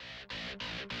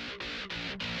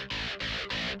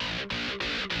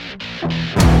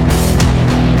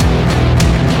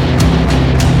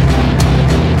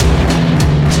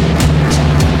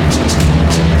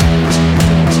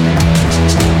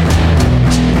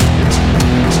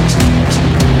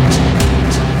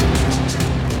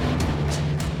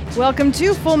Welcome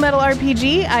to Full Metal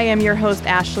RPG. I am your host,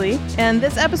 Ashley, and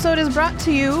this episode is brought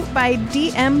to you by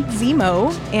DM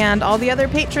Zemo and all the other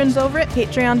patrons over at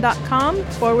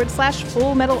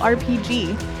patreon.com/Full Metal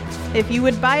RPG. If you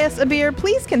would buy us a beer,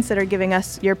 please consider giving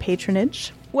us your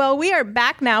patronage. Well, we are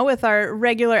back now with our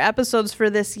regular episodes for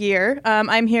this year.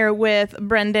 I'm here with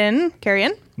Brendan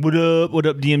Carrion. What up? What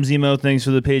up, DM Zemo? Thanks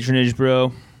for the patronage,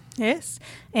 bro. Yes.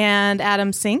 And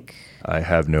Adam Sink. I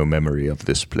have no memory of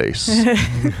this place.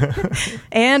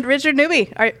 And Richard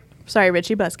Newby. Sorry,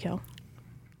 Richie Buzzkill.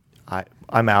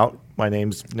 I'm out. My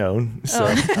name's known, so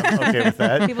I'm okay with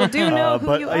that. People do know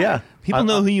who you are. Yeah. People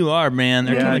know who you are, man.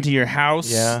 They're coming to your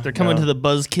house. Yeah, They're coming to the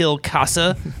Buzzkill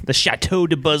Casa, the Chateau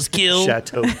de Buzzkill.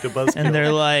 Chateau de Buzzkill. And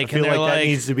they're like, I feel like that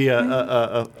needs to be a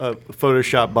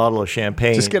Photoshop bottle of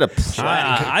champagne. Just get a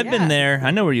I've been there. I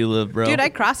know where you live, bro. Dude, I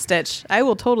cross-stitch. I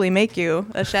will totally make you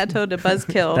a Chateau de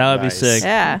Buzzkill. That would Nice. be sick.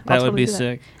 Yeah, That I'll would be totally do that.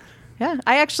 sick. Yeah,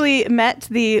 I actually met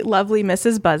the lovely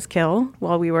Mrs. Buzzkill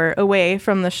while we were away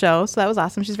from the show, so that was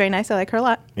awesome. She's very nice. I like her a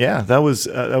lot. Yeah, that was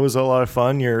a lot of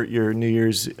fun. Your New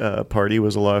Year's party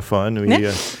was a lot of fun.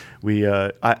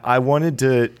 I wanted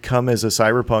to come as a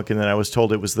cyberpunk, and then I was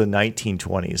told it was the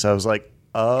 1920s. I was like,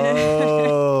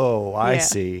 oh, I Yeah.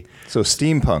 see. So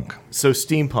steampunk. So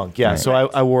steampunk, yeah. Right. So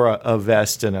I wore a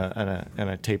vest and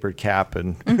a tapered cap,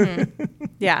 and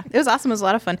Yeah, it was awesome. It was a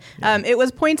lot of fun. It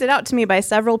was pointed out to me by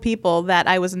several people that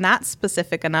I was not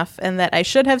specific enough and that I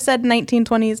should have said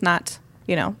 1920s, not,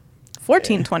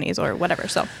 1420s or whatever.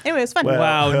 So anyway, it was fun. Well,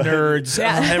 Wow, nerds.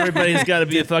 Yeah. Everybody's got to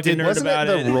be a fucking nerd Wasn't about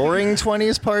it the Roaring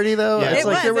 20s party, though? Yeah. It's It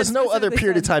like was. there was It no other specifically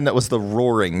period of said- time that was the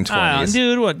Roaring 20s.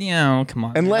 Dude, what? Come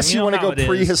on. Unless you want to know go how it is.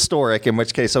 prehistoric, in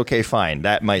which case, okay, fine.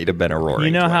 That might have been a Roaring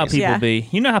You know 20s. how people Yeah. be.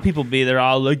 You know how people be. They're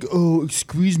all like, "Oh,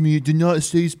 excuse me, it did not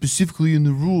say specifically in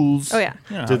the rules." Oh, yeah.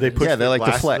 You know how did they it is. put Yeah, they their like to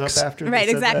glasses flex. up after they Right,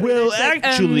 said exactly. that? Well, It's like,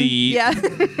 actually, yeah.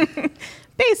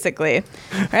 Basically.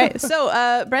 All right.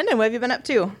 So, Brendan, what have you been up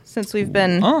to since we've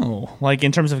been... Oh, like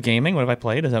in terms of gaming, what have I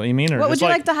played? Is that what you mean? Or What would just you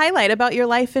like to highlight about your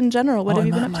life in general? What have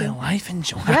you been up my to? life in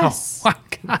general? Yes. Wow,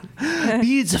 God.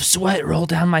 Beads of sweat roll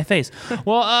down my face.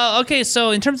 Well, okay, so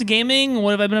in terms of gaming,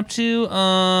 what have I been up to?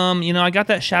 I got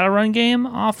that Shadowrun game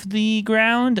off the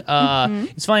ground.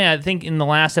 It's funny, I think in the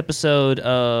last episode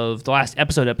of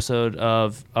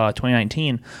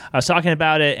 2019, I was talking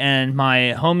about it, and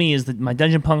my homies, my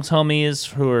Dungeon Punks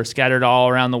homies who are scattered all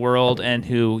around the world and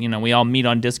who, we all meet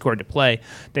on Discord to play,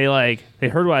 they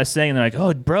heard what I was saying, and they're like,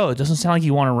 "Oh, bro, it doesn't sound like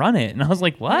you want to run it." And I was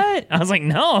like, "What?" I was like,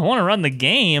 "No, I want to run the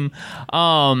game."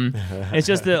 It's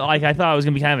just that, I thought it was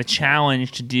going to be kind of a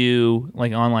challenge to do,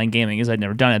 online gaming, because I'd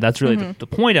never done it. That's really the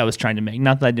point I was trying to make,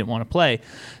 not that I didn't want to play.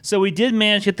 So we did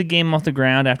manage to get the game off the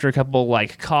ground after a couple,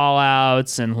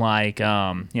 call-outs and,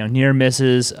 near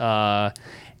misses,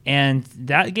 and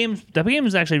that game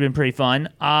has actually been pretty fun.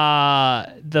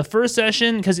 The first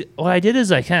session, because what I did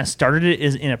is I kind of started it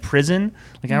in a prison.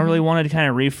 I really wanted to kind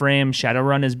of reframe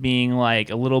Shadowrun as being a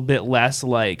little bit less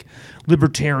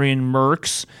libertarian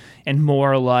mercs and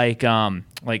more like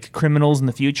criminals in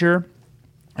the future.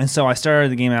 And so I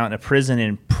started the game out in a prison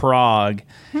in Prague,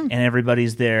 and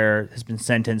everybody's there has been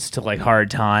sentenced to hard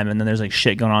time, and then there's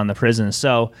shit going on in the prison.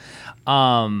 So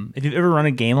if you've ever run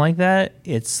a game like that,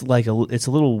 it's it's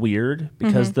a little weird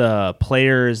because the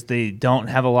players, they don't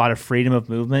have a lot of freedom of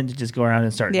movement to just go around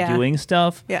and start doing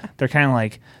stuff. Yeah. They're kind of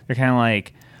like,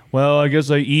 well, I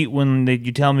guess I eat when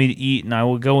you tell me to eat, and I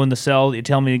will go in the cell that you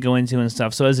tell me to go into and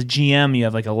stuff. So as a GM, you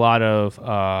have a lot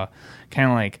of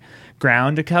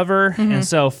ground to cover. And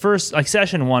so first,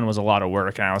 session 1 was a lot of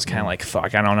work, and I was kind of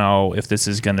fuck, I don't know if this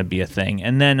is going to be a thing.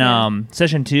 And then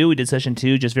session 2, we did session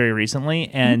 2 just very recently,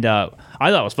 and I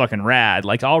thought it was fucking rad.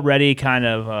 Already kind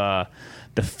of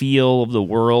the feel of the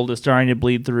world is starting to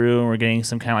bleed through, and we're getting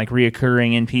some kind of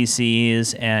reoccurring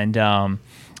NPCs, and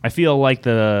I feel like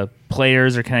the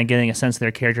players are kind of getting a sense of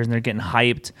their characters, and they're getting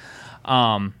hyped.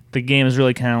 The game is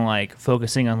really kind of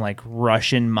focusing on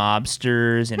Russian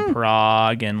mobsters in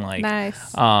Prague, and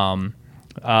Nice. one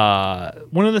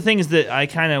of the things that I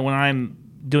kind of, when I'm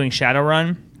doing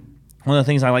Shadowrun, one of the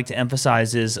things I like to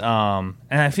emphasize is, and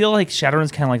I feel like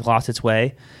Shadowrun's kind of lost its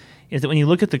way, is that when you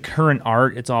look at the current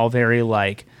art, it's all very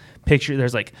picture.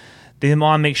 There's they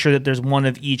want to make sure that there's one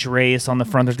of each race on the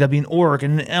front. There's got to be an orc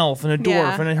and an elf and a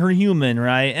dwarf and a human,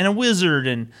 right, and a wizard,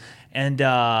 and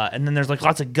then there's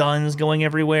lots of guns going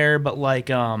everywhere, but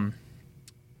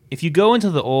if you go into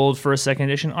the old first, second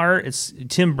edition art, it's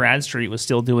Tim Bradstreet was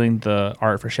still doing the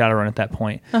art for Shadowrun at that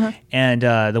point. And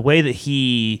the way that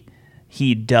he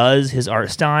does his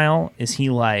art style is he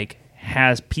like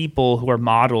has people who are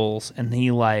models, and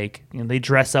he like, you know, they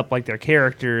dress up like their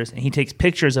characters, and he takes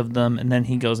pictures of them, and then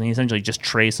he goes and he essentially just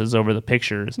traces over the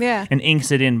pictures and inks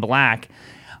it in black,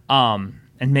 and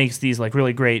makes these like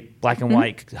really great black and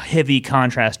white heavy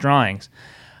contrast drawings.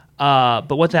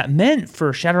 But what that meant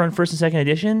for Shadowrun First and Second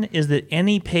Edition is that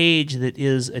any page that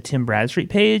is a Tim Bradstreet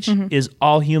page is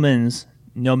all humans,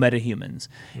 no metahumans.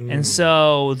 And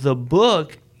so the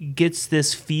book gets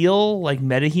this feel like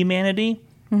metahumanity.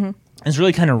 It's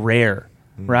really kind of rare,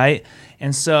 right?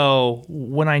 And so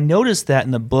when I noticed that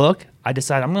in the book, I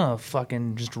decided I'm going to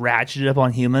fucking just ratchet it up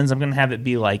on humans. I'm going to have it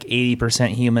be like 80%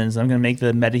 humans. I'm going to make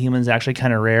the metahumans actually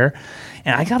kind of rare.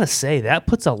 And I got to say, that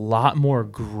puts a lot more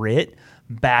grit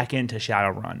back into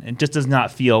Shadowrun. It just does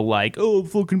not feel like, oh, I'm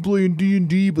fucking playing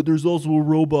D&D, but there's also a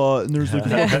robot and there's like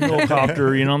a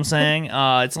helicopter, you know what I'm saying?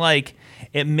 It's like,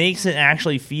 it makes it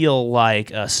actually feel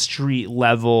like a street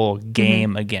level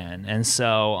game again. And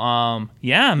so,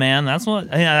 yeah, man, that's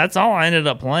all I ended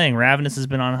up playing. Ravenous has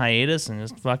been on hiatus and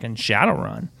just fucking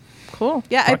Shadowrun. Cool.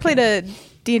 Yeah, I played a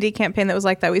D&D campaign that was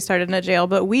like that. We started in a jail,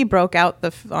 but we broke out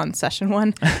on session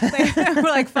 1. We're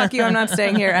like, fuck you, I'm not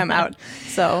staying here, I'm out.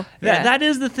 So yeah. That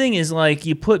is the thing, is like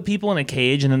you put people in a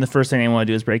cage and then the first thing they want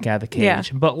to do is break out of the cage. Yeah.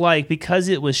 But like, because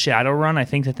it was Shadowrun, I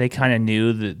think that they kind of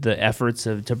knew that the efforts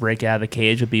to break out of the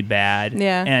cage would be bad.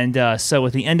 Yeah. And so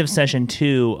at the end of session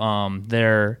 2,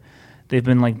 they've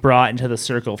been like brought into the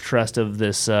circle of trust of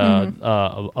this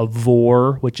a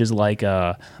Vor, which is like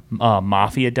a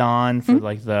mafia don for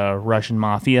like the Russian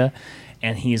mafia,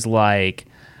 and he's like,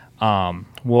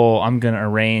 well, I'm gonna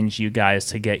arrange you guys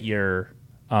to get your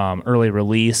early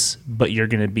release, but you're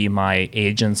gonna be my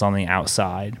agents on the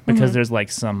outside, because there's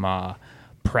like some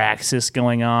praxis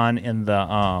going on in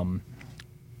the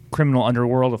criminal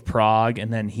underworld of Prague,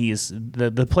 and then he's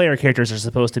the player characters are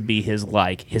supposed to be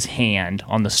his hand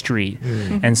on the street.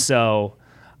 And so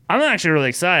I'm actually really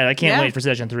excited. I can't wait for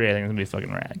session 3. I think it's gonna be fucking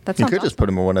rad. You could just put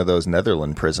him in one of those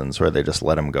Netherlands prisons where they just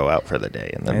let him go out for the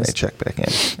day and then they check back in.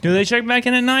 Do they check back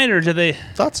in at night, or do they?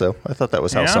 Thought so. I thought that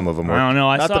was how some of them were. I don't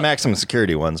know. Not the maximum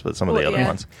security ones, but some of the other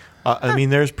ones. I mean,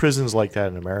 there's prisons like that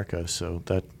in America, so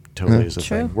that totally is a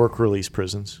thing. Work release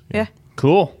prisons. Yeah.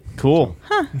 Cool.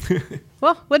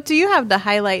 Well, what do you have to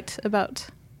highlight about?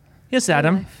 Yes,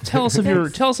 Adam. Tell us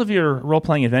of your role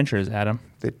playing adventures, Adam.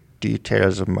 The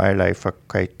details of my life are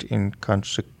quite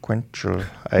inconsequential.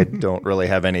 I don't really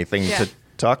have anything to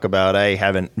talk about. I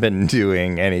haven't been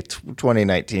doing any.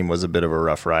 2019 was a bit of a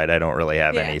rough ride. I don't really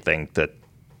have anything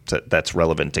that's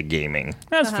relevant to gaming.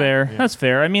 That's fair. Yeah. That's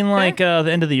fair. I mean, like the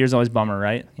end of the year is always a bummer,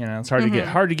 right? You know, it's hard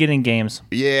to get in games.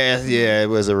 Yeah, it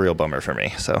was a real bummer for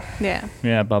me. So yeah,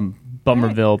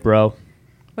 Bummerville, bro.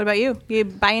 What about you? You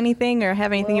buy anything or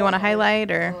have anything you want to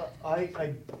highlight? Or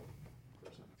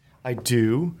I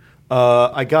do.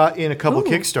 I got in a couple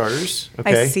Kickstarters.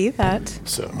 Okay. I see that.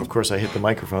 So, of course, I hit the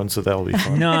microphone, so that'll be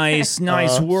fun. Nice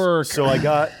work. So I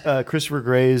got Christopher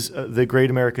Gray's The Great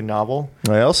American Novel.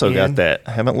 I also got that.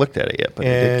 I haven't looked at it yet, but I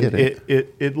did get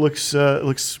it. It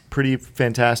looks pretty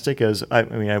fantastic.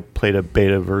 I played a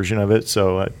beta version of it,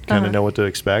 so I kind of know what to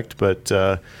expect. But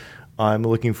I'm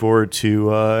looking forward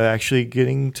to actually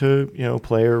getting to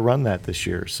play or run that this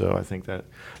year. So I think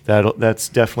that's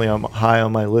definitely high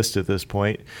on my list at this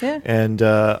point. Yeah. And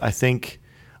I think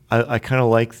I kind of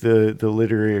like the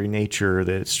literary nature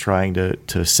that it's trying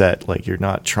to set. Like, you're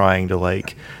not trying to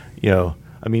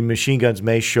I mean, machine guns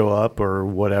may show up or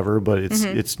whatever, but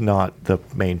it's not the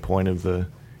main point of the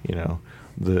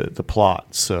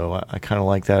plot. So I kind of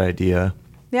like that idea.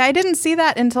 Yeah, I didn't see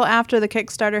that until after the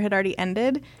Kickstarter had already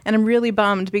ended, and I'm really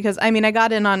bummed because, I mean, I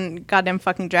got in on Goddamn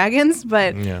Fucking Dragons,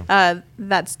 but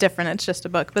that's different. It's just a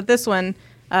book. But this one,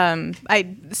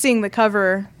 seeing the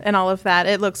cover and all of that,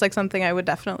 it looks like something I would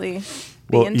definitty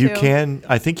be into.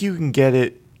 I think you can get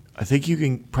it. I think you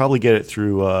can probably get it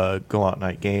through Gallant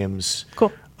Knight Games.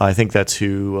 Cool. I think that's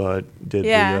who did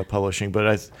the publishing,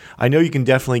 but I know you can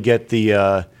definitely get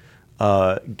the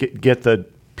get the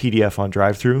PDF on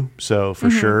drive-through, so for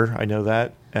sure I know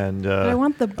that. And but I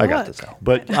want the book. I got this out.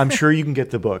 But I'm sure you can get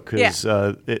the book because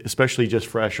especially just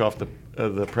fresh off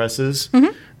the presses,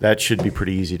 that should be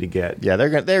pretty easy to get. Yeah,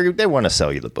 they want to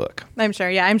sell you the book. I'm sure.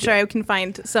 Yeah, I'm sure I can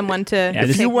find someone to.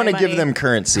 If you want to give them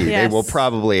currency, Yes. they will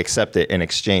probably accept it in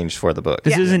exchange for the book.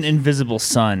 This is an invisible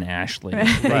sun, Ashley.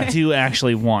 They do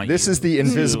actually want This you. is the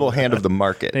invisible hand of the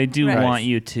market. They do want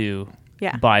you to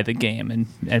Yeah. buy the game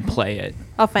and play it.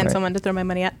 I'll find someone to throw my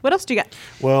money at. What else do you got?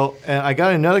 Well, I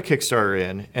got another Kickstarter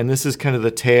in, and this is kind of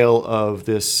the tale of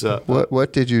this.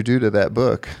 What did you do to that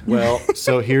book? Well,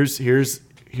 so here's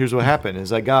what happened: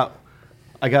 is I got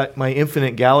my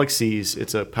Infinite Galaxies.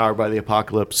 It's a Powered by the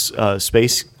Apocalypse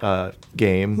space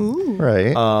game,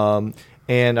 Right.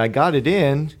 and I got it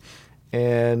in,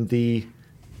 and the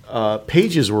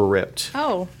pages were ripped.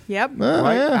 Oh, yep.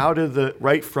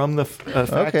 Right from the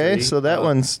factory. Okay, so that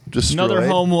one's destroyed. Another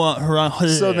home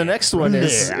So the next one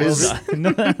is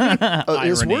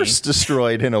Irony. worse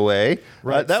destroyed in a way.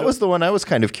 Right, That so- was the one I was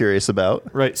kind of curious about.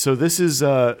 Right. So this is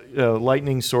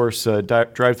Lightning Source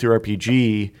Drive Through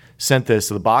RPG sent this.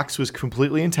 So the box was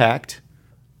completely intact,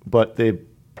 but the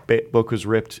book was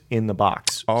ripped in the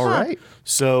box. All right.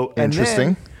 So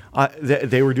Interesting. And then,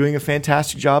 they were doing a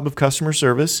fantastic job of customer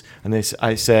service, and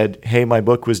I said, "Hey, my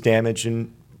book was damaged,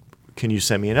 and can you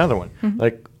send me another one?"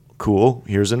 Like, cool.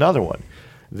 Here's another one.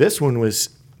 This one was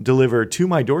delivered to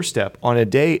my doorstep on a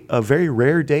very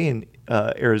rare day in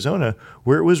Arizona,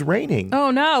 where it was raining.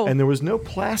 Oh, no. And there was no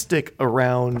plastic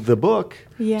around the book.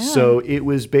 Yeah. So it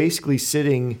was basically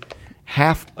sitting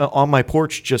half on my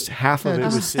porch. Just half of it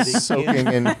was sitting Soaking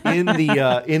in. in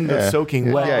the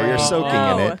soaking wet. Yeah, you're rain. soaking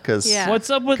no. in it because Yeah. What's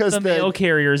up with 'Cause the the- mail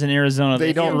carriers in Arizona?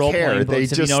 they don't role-playing care. They books.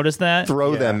 Have just you noticed that?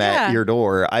 throw them at Yeah. your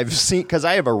door. I've seen because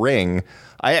I have a Ring.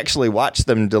 I actually watched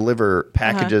them deliver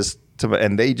packages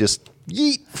and they just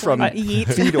yeet from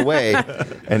Yeet. feet away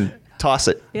and toss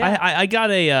it. Yeah. I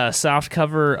got a soft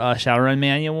cover Shadowrun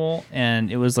manual,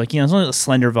 and it was like, it's only a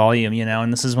slender volume,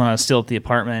 and this is when I was still at the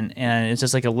apartment, and it's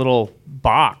just like a little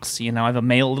box, I have a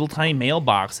little tiny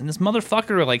mailbox, and this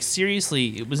motherfucker, like,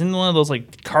 seriously, it was in one of those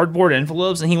like cardboard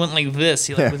envelopes, and he went like this,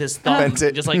 with his thumb, Bent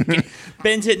it. just like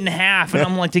bent it in half, and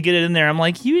I'm like, to get it in there, I'm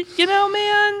like, you know,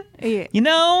 man, Yeah.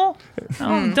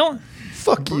 don't.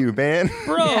 Fuck you, man.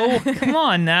 Bro, come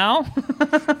on now.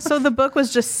 So the book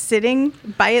was just sitting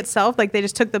by itself. Like they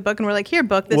just took the book and were like, "Here,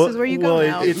 book. This is where you go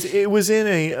now." It was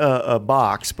in a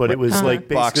box, but it was like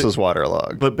basically, Box was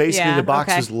waterlogged. But basically, Yeah, the box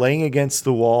okay. was laying against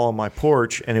the wall on my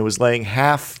porch, and it was laying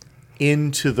half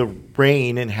into the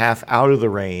rain and half out of the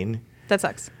rain. That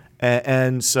sucks.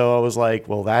 And so I was like,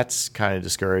 well, that's kind of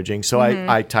discouraging. So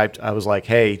Mm-hmm. I was like,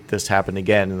 hey, this happened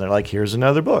again. And they're like, here's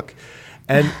another book.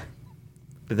 And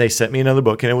they sent me another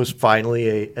book, and it was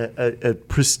finally a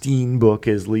pristine book,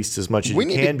 at least as much as We it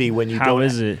need can to- be when you How don't.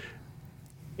 is it?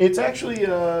 It's actually,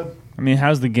 I mean,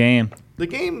 how's the game? the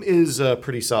game is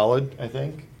pretty solid, I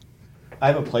think. I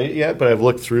haven't played it yet, but I've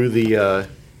looked through it.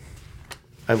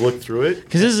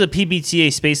 Because this is a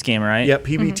PBTA space game, right? Yep,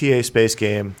 PBTA space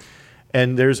game.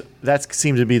 And that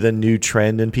seems to be the new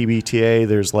trend in PBTA.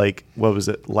 There's like, what was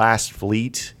it, Last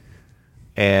Fleet?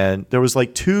 And there was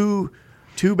like two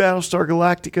Battlestar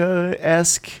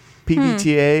Galactica-esque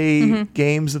PBTA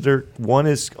games one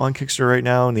is on Kickstarter right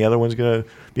now, and the other one's going to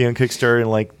be on Kickstarter in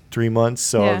like 3 months.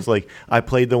 So Yeah. I was like, I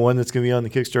played the one that's going to be on the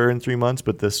Kickstarter in 3 months,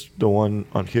 but the one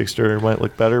on Kickstarter might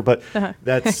look better. But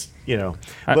that's,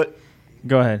 but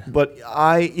Go ahead. but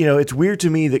it's weird to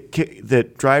me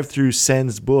that Drive-Thru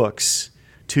sends books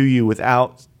to you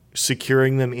without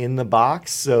securing them in the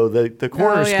box, so the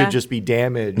corners yeah. could just be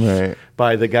damaged Right.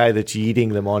 by the guy that's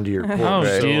yeeting them onto your porch. Oh,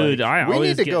 Right. dude, I We always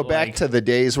need to get, go back like, to the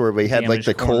days where we had like damaged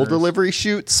the coal corners. delivery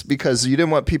chutes because you didn't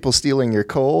want people stealing your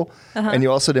coal and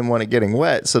you also didn't want it getting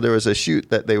wet. So there was a chute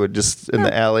that they would just in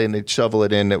the alley and they'd shovel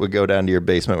it in. It would go down to your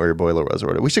basement where your boiler was or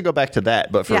whatever. We should go back to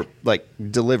that, but for Yeah. like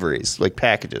deliveries, like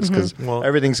packages, because Well-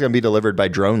 everything's going to be delivered by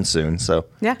drone soon. So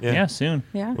Yeah. Yeah, soon.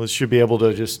 Yeah. Well, it should be able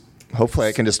to just hopefully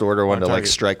I can just order one to like Target.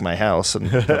 strike my house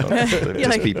and just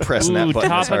like- be pressing Ooh, that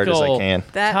button as hard as I topical. can.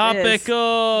 That is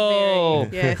Topical.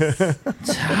 yes.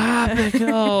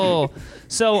 Topical.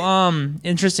 So,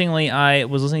 interestingly, I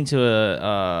was listening to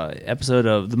a episode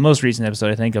of the most recent episode,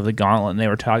 I think, of the Gauntlet, and they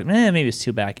were talking. Maybe it's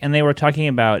 2 back, and they were talking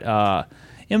about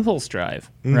Impulse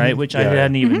Drive, right? Which I Yeah.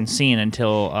 hadn't even seen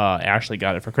until Ashley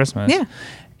got it for Christmas. Yeah.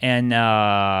 And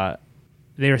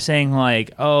they were saying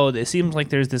like, oh, it seems like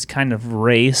there's this kind of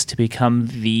race to become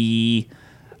the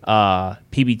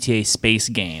PBTA space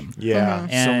game. yeah.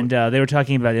 And they were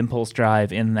talking about Impulse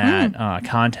Drive in that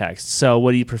context. So,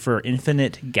 what do you prefer,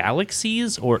 Infinite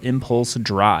Galaxies or Impulse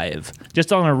Drive?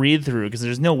 Just on a read through, because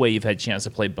there's no way you've had a chance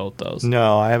to play both those.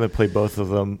 No, I haven't played both of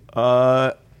them.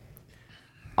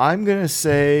 I'm gonna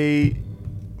say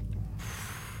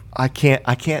I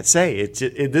can't say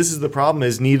this is the problem.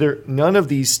 Is none of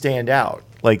these stand out.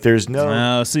 Like there's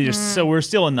no. Oh, so we're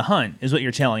still in the hunt, is what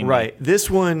you're telling me. Right. This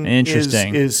one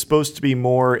Interesting. is supposed to be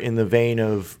more in the vein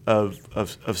of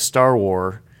Star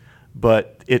Wars,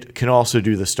 but it can also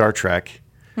do the Star Trek.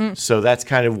 So that's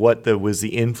kind of what was the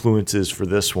influences for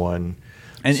this one.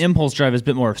 And Impulse Drive is a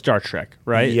bit more of Star Trek,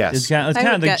 right? Yes. It's kind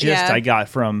of the gist yeah. I got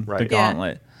from the Right.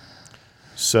 Gauntlet.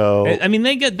 So I mean,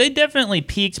 they definitely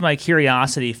piqued my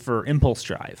curiosity for Impulse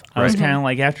Drive. I was kind of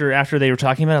like after they were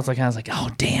talking about it, I was like, oh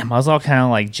damn! I was all kind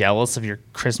of like jealous of your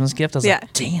Christmas gift. I was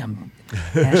like, damn.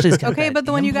 Ashley's got Okay, that but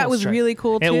the one you got Impulse was Drive. really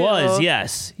cool too. It was,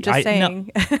 yes. Just saying.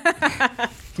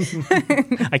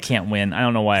 I can't win. I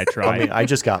don't know why I tried. I mean, I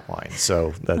just got mine,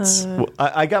 so that's.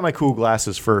 I got my cool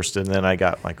glasses first, and then I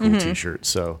got my cool T-shirt.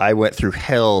 So I went through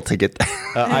hell to get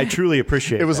that. I truly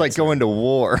appreciate. It was that, like so. going to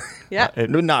war. Yeah.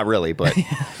 No, not really, but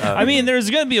I mean, there's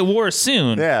going to be a war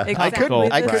soon. yeah, Exactly.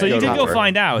 I could So you go could to go war.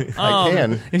 find out. I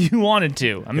can. If you wanted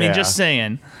to. I mean, Yeah. just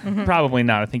saying. Probably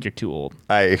not. I think you're too old.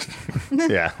 Yeah.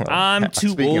 well, I'm too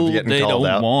speaking of old. getting They called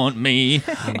don't out. want me.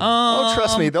 Oh,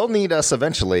 trust me, they'll need us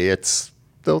eventually.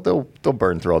 They'll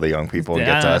burn through all the young people and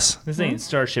get to us. This ain't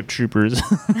Starship Troopers.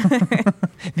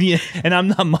 And I'm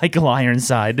not Michael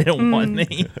Ironside. They don't want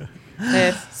me.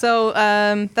 So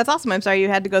that's awesome. I'm sorry you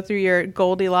had to go through your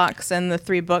Goldilocks and the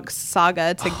 3 books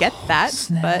saga to get that.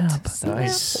 But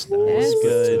Nice.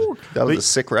 Good. That was a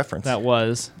sick reference. That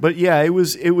was. But yeah, it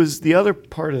was the other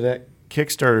part of that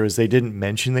Kickstarter is they didn't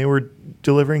mention they were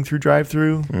delivering through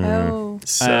drive-through. oh,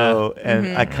 So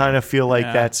and I kind of feel like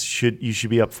Yeah. you should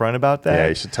be upfront about that. Yeah,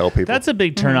 you should tell people. That's a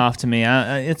big turnoff to me.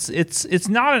 It's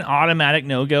not an automatic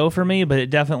no-go for me, but it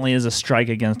definitely is a strike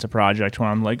against a project when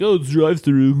I'm like, oh, it's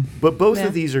drive-through. But both Yeah.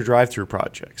 of these are drive-through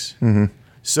projects.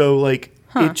 So like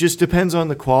it just depends on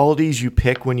the qualities you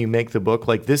pick when you make the book.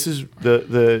 Like this is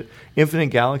the Infinite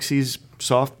Galaxies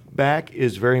softback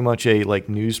is very much a like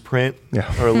newsprint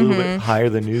or a little bit higher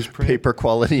than newsprint. paper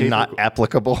quality not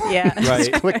applicable. Yeah. Just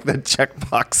Right. click the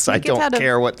checkbox. I Take it out don't of-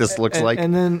 care what this looks like.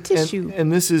 And then Tissue.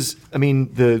 and this is, I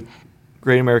mean, the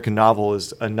Great American Novel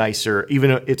is a nicer,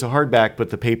 even though it's a hardback, but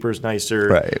the paper is nicer.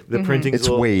 Right. The printing It's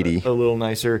weighty. a little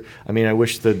nicer. I mean, I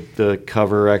wish the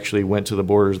cover actually went to the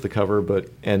borders of the cover, but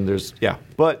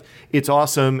it's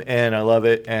awesome and I love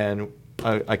it, and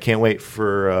I can't wait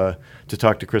for to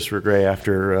talk to Christopher Gray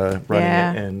after running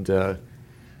Yeah. it, and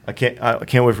I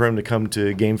can't wait for him to come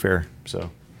to Game Fair. So.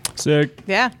 Sick.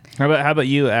 yeah. How about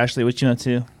you, Ashley? What you up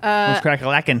to? What's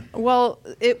crack-a-lackin'? Well,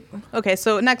 okay.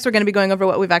 So next we're going to be going over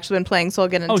what we've actually been playing. So I'll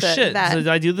get into Oh, shit. that. So did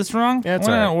I do this wrong? Yeah, it's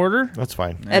Went in all right. order? That's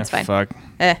fine. That's fine. Fuck.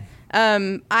 I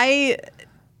I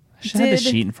should have the did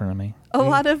sheet in front of me. a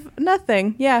lot of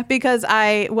nothing. Yeah, because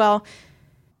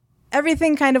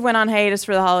everything kind of went on hiatus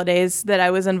for the holidays that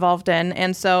I was involved in,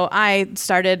 and so I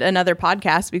started another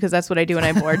podcast because that's what I do when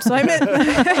I'm bored. So I'm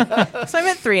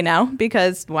at 3 now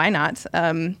because why not?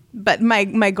 But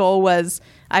my goal was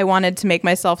I wanted to make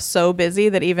myself so busy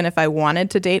that even if I wanted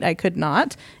to date, I could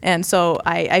not, and so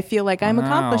I feel like I'm Wow.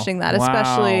 accomplishing that, Wow.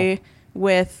 especially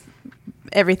with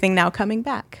everything now coming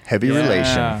back. Heavy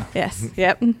relation. Yes.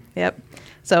 Yep.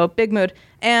 So big mood.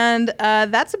 And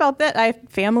that's about it. I have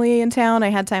family in town. I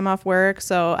had time off work,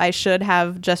 so I should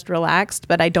have just relaxed,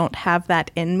 but I don't have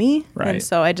that in me. Right. And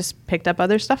so I just picked up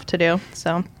other stuff to do.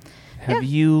 So Have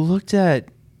you looked at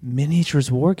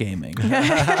Miniatures Wargaming?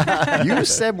 You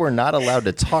said we're not allowed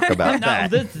to talk about No,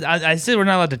 that. I said we're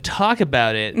not allowed to talk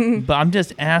about it, but I'm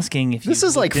just asking if This you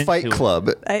is like looked Fight into it. Club.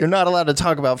 You're not allowed to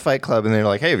talk about Fight Club, and they're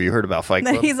like, "Hey, have you heard about Fight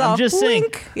Club?" he's all I'm just saying.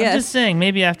 blink. Yes. I'm just saying.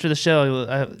 Maybe after the show.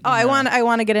 I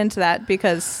want to get into that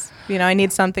because I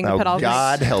need something to Oh, put all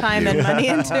God this help time you. and money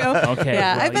into. Okay,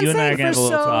 Yeah, well, I've been you and I are saying gonna for have a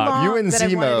little so talk. long You and that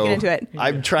I wanted to get into Zemo. it.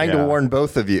 I'm trying to Yeah. warn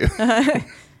both of you.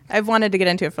 I've wanted to get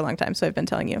into it for a long time, so I've been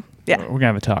telling you. Yeah. We're gonna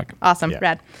have a talk. Awesome. Yeah.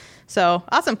 Rad. So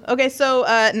awesome. Okay, so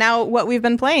now what we've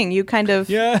been playing, you kind of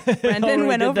Brendan Already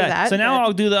went did over that. So now but-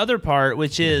 I'll do the other part,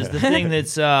 which is the thing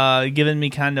that's given me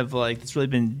kind of like it's really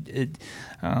been.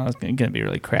 It's gonna be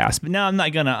really crass, but no, I'm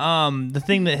not gonna. The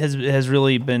thing that has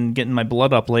really been getting my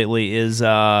blood up lately is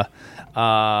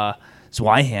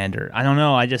Zweihander. I don't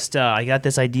know. I just I got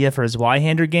this idea for a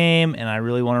Zweihander game, and I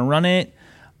really want to run it.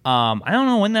 I don't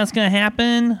know when that's gonna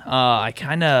happen. I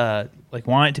kind of like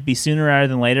want it to be sooner rather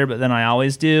than later, but then I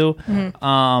always do.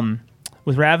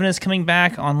 With Ravenous coming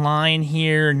back online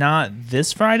here, not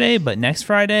this Friday, but next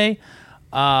Friday.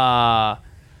 I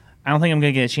don't think I'm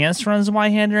gonna get a chance to run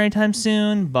Zweihander anytime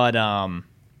soon, but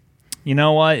you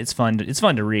know what? It's fun. It's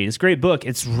fun to read. It's a great book.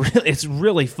 It's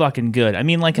really fucking good. I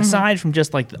mean, like aside from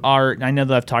just like the art, I know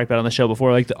that I've talked about it on the show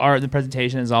before. Like the art, the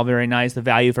presentation is all very nice. The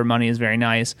value for money is very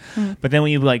nice. But then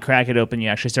when you like crack it open, you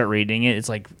actually start reading it. It's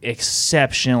like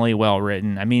exceptionally well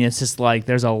written. I mean, it's just like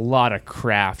there's a lot of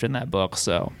craft in that book.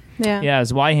 So Yeah. yeah,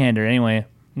 Zweihander. Anyway,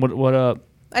 what up?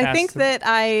 I think that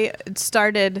I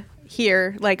started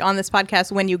here, like on this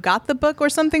podcast, when you got the book or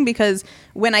something, because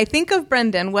when I think of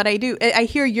Brendan, what I do, I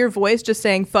hear your voice just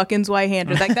saying "fucking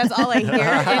Zweihander." Like that's all I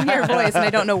hear in your voice, and I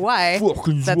don't know why.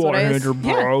 Fucking That's what I Zweihander,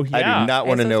 bro. I do not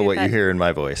want to know what you associate that. hear in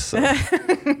my voice. So.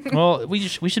 Well, we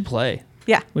should play.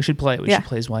 Yeah, We should play. We Yeah. should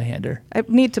play Zweihander. I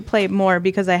need to play more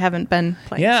because I haven't been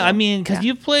playing. Yeah, so, I mean, because yeah.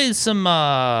 you've played some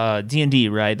D&D,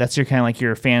 right? That's your kind of like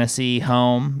your fantasy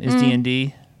home is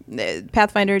D&D.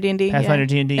 Pathfinder D&D. Pathfinder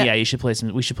yeah. D&D. Yeah, you should play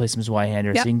some. We should play some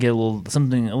Zweihander Yep. so you can get a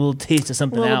little taste of A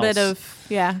something little else. bit of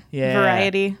Yeah.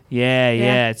 variety. Yeah.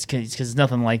 Yeah. It's because it's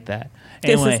nothing like that.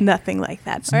 This Anyway, is nothing like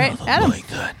that. All right, nothing Adam, like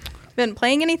that. been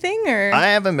playing anything or? I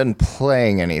haven't been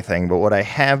playing anything, but what I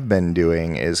have been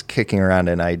doing is kicking around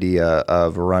an idea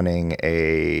of running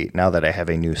now that I have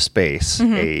a new space,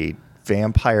 a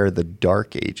Vampire the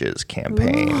Dark Ages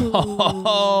campaign.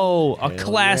 Oh, a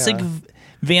classic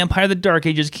Vampire the Dark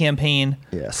Ages campaign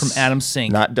Yes. from Adam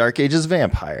Sink. Not Dark Ages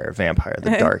Vampire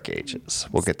the Dark Ages.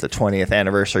 We'll get the 20th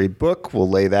anniversary book, we'll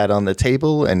lay that on the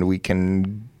table, and we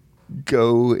can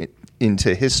go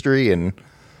into history and,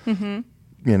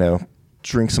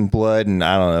 drink some blood and,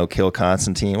 I don't know, kill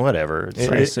Constantine, whatever.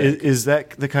 It's like- Is that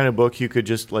the kind of book you could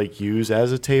just like use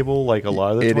as a table, like a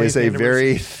lot of the? It is 20th a very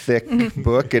anniversary? thick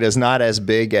book. It is not as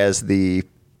big as the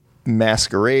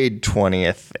Masquerade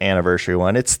 20th anniversary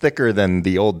one. It's thicker than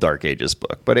the old Dark Ages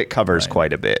book, but it covers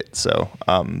quite a bit. So,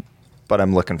 but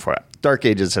I'm looking for it. Dark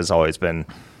Ages has always been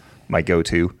my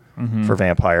go-to for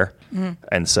Vampire,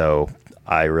 and so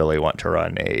I really want to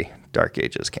run a Dark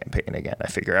Ages campaign again. I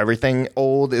figure everything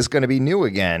old is going to be new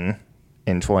again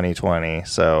in 2020,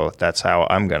 so that's how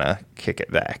I'm going to kick it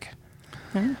back.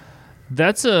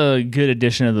 That's a good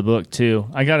edition of the book too.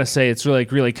 I gotta say, it's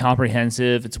really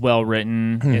comprehensive. It's well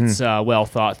written. It's well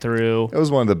thought through. It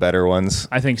was one of the better ones.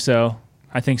 I think so.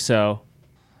 It's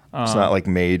not like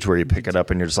Mage where you pick it up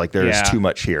and you're just like, there's Yeah. too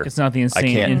much here. It's not the I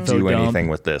insane can't info do dump. anything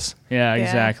with this. Yeah, Yeah,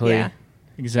 exactly. yeah.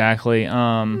 Exactly.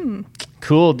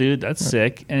 Cool, dude. That's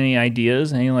sick. Any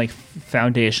ideas? Any like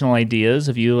foundational ideas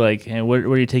of you? Like, where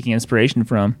are you taking inspiration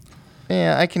from?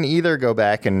 Yeah, I can either go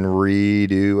back and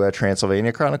redo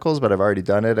Transylvania Chronicles, but I've already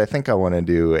done it. I think I want to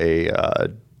do a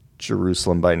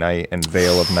Jerusalem by Night and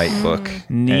Veil of Night book.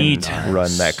 Neat. And run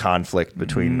that conflict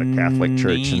between the Catholic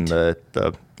Church and the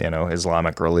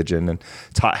Islamic religion, and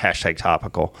hashtag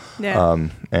topical. Yeah.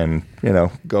 And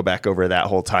go back over that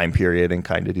whole time period and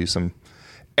kind of do some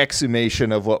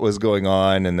exhumation of what was going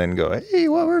on, and then go, hey,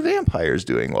 what were vampires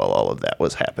doing while all of that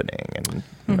was happening? And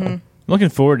you know, Looking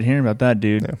forward to hearing about that,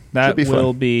 dude. Yeah. That Should be fun.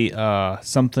 will be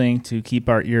something to keep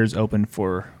our ears open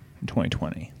for in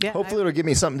 2020. Yeah, hopefully it'll give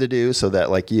me something to do so that,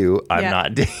 like you, I'm Yeah.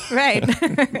 not doing.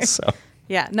 right. So,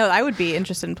 Yeah, no, I would be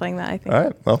interested in playing that, I think. all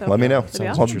right. Well, So, let me know. that'd be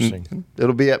Sounds awesome. interesting.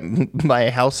 It'll be at my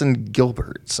house in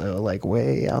Gilbert, so like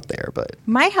way out there. But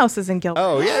My house is in Gilbert.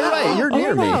 oh yeah, right. You're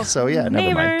near wow. me, so yeah,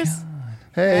 never mind. Neighbors.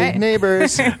 Hey, Right.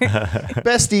 neighbors,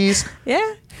 besties.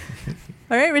 Yeah.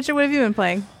 All right, Richard, what have you been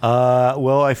playing?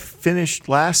 Well, I finished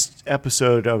last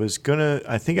episode.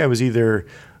 I think I was either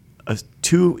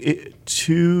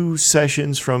two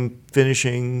sessions from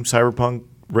finishing Cyberpunk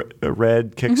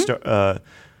Red Kickstart,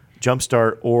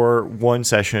 Jumpstart, or one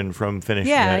session from finishing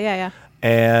Yeah, it. yeah.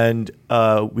 And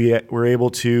we were able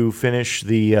to finish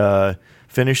the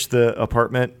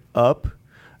apartment up,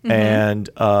 and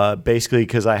basically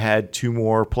because I had two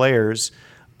more players,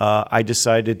 I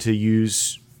decided to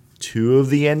use two of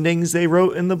the endings they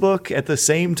wrote in the book at the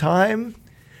same time,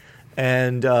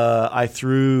 and I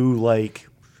threw like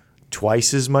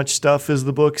twice as much stuff as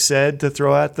the book said to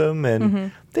throw at them,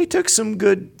 and they took some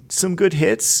good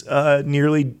hits,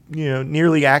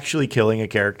 nearly actually killing a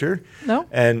character. No?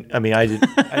 And I mean, I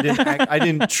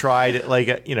didn't try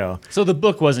to So the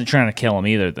book wasn't trying to kill him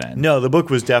either then. No, the book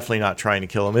was definitely not trying to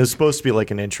kill him. It was supposed to be like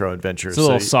an intro adventure. It's a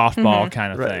little softball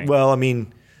kind of Right. thing. Well, I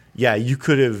mean, yeah, you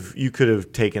could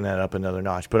have taken that up another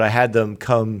notch, but I had them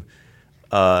come.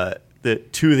 The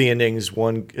two of the endings,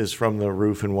 one is from the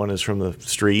roof and one is from the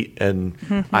street, and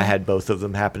I had both of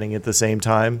them happening at the same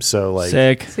time. So like,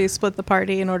 Sick. So you split the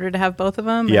party in order to have both of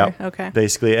them? yeah, Or? Okay.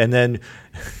 basically. And then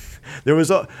there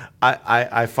was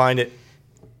I find it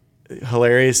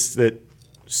hilarious that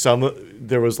some of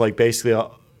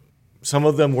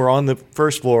them were on the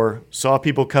first floor, saw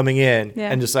people coming in,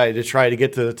 Yeah. and decided to try to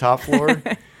get to the top floor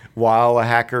while a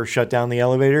hacker shut down the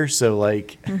elevator. So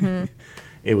like,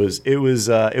 it was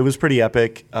pretty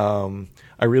epic.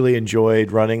 I really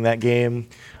enjoyed running that game.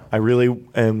 I really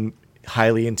am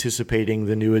highly anticipating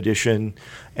the new edition,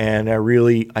 and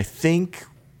I think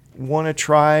want to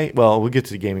try. Well, we'll get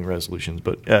to the gaming resolutions,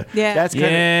 but Yeah. that's kind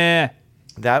of Yeah.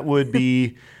 that would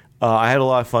be. I had a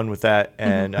lot of fun with that,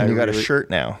 and And you got a shirt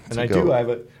now. and to I go.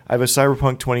 do. I I have a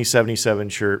Cyberpunk 2077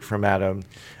 shirt from Adam.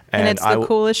 And it's the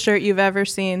coolest shirt you've ever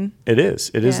seen. It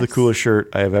is. It is the Yes. coolest shirt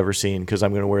I have ever seen because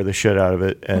I'm going to wear the shit out of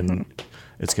it, and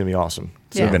it's going to be awesome.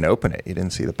 So even open it. You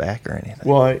didn't see the back or anything.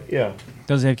 Well, yeah.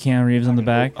 Does it have Keanu Reeves on the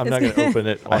back? I'm not going to open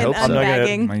it. I hope so. I'm not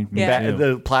Unbagging. going Yeah. to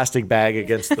the plastic bag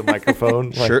against the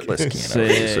microphone. like- Shirtless Keanu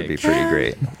Reeves would be pretty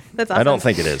great. That's awesome. I don't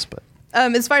think it is, but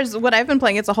As far as what I've been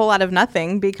playing, it's a whole lot of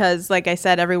nothing because, like I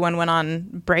said, everyone went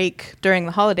on break during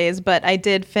the holidays. But I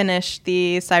did finish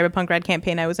the Cyberpunk Red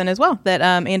campaign I was in as well, that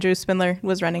Andrew Spindler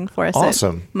was running for us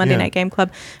Awesome. at Monday Yeah. Night Game Club.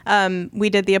 We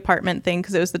did the apartment thing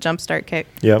because it was the Jumpstart kit.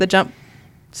 Yep. The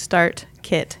Jumpstart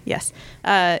kit, yes.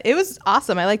 It was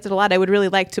awesome. I liked it a lot. I would really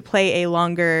like to play a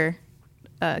longer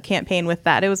campaign with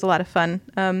that. It was a lot of fun.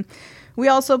 We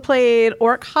also played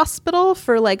Orc Hospital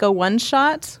for like a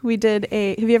one-shot. We did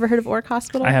have you ever heard of Orc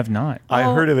Hospital? I have not. I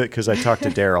heard of it because I talked to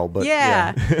Daryl, but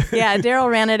Yeah. Yeah,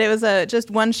 Daryl ran it. It was just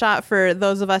one shot for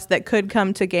those of us that could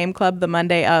come to Game Club the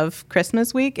Monday of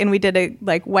Christmas week, and we did a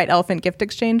like White Elephant gift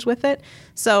exchange with it.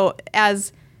 So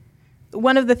as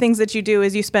one of the things that you do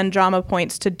is you spend drama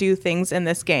points to do things in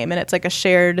this game, and it's like a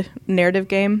shared narrative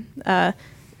game,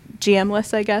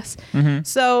 GM-less, I guess.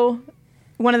 So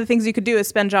one of the things you could do is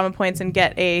spend drama points and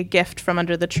get a gift from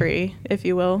under the tree, if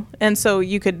you will. And so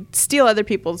you could steal other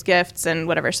people's gifts and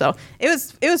whatever. So it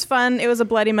was fun. It was a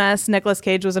bloody mess. Nicolas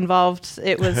Cage was involved.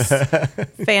 It was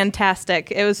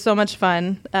fantastic. It was so much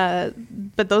fun.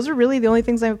 But those are really the only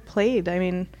things I've played. I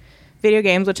mean, video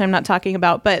games, which I'm not talking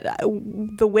about, but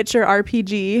The Witcher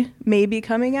RPG may be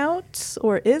coming out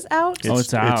or is out.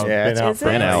 It's out. yeah, been it's out for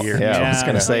been about a out. year. Yeah, I was Yeah.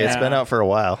 gonna say it's Yeah. been out for a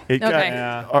while. It Okay.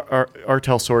 got,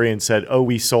 Artel Sorian said, "Oh,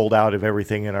 we sold out of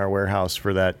everything in our warehouse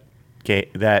for that game.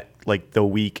 That like the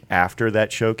week after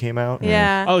that show came out."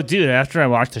 Yeah. Oh, dude, after I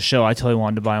watched the show, I totally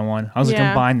wanted to buy one. I was like, Yeah.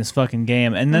 I'm buying this fucking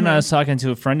game. And then I was talking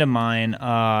to a friend of mine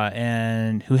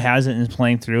and who has it and is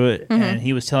playing through it. And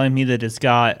he was telling me that it's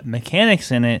got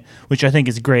mechanics in it, which I think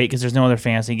is great because there's no other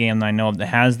fantasy game that I know of that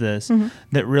has this,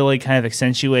 that really kind of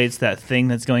accentuates that thing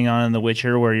that's going on in The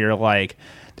Witcher where you're like,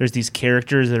 there's these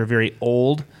characters that are very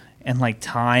old and like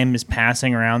time is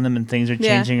passing around them and things are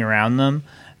Yeah. changing around them.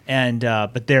 And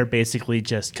but they're basically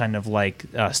just kind of like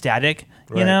static,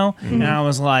 you Right. know. And I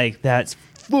was like, "That's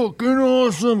fucking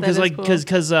awesome!" That Because is like cool.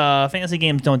 because fantasy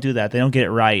games don't do that. They don't get it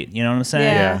right. You know what I'm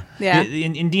saying? Yeah.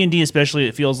 In D&D especially,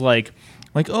 it feels like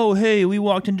oh hey, we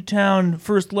walked into town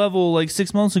first level like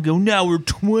 6 months ago. Now we're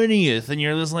 20th, and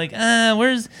you're just like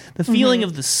where's the feeling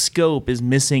of the scope is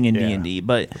missing in Yeah, D&D.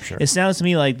 But sure. it sounds to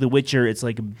me like The Witcher, it's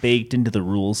like baked into the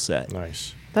rule set.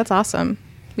 Nice. That's awesome.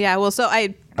 Yeah, well, so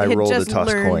I I had rolled to just toss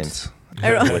learned, coins.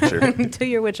 I rolled Witcher. to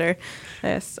your Witcher.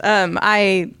 Yes.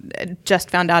 I just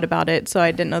found out about it, so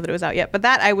I didn't know that it was out yet. But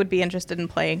that I would be interested in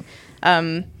playing.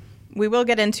 We will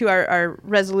get into our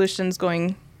resolutions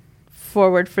going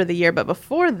forward for the year, but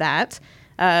before that,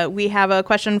 we have a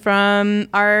question from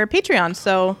our Patreon.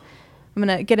 So I'm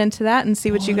going to get into that and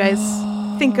see what you guys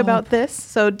think about this.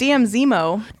 So DM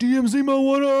Zemo. DMZmo,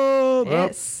 what up?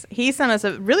 Yes. He sent us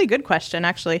a really good question,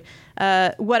 actually.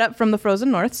 What up from the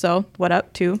Frozen North? So, what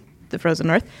up to the Frozen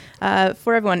North?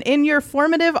 For everyone, in your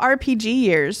formative RPG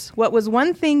years, what was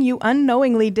one thing you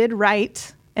unknowingly did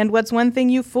right, and what's one thing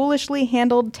you foolishly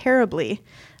handled terribly?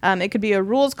 It could be a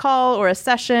rules call, or a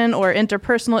session, or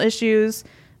interpersonal issues,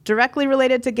 directly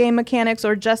related to game mechanics,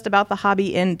 or just about the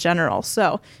hobby in general.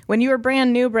 So, when you were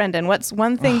brand new, Brendan, what's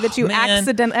one thing that you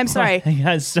accidentally... I'm sorry. You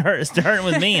guys starting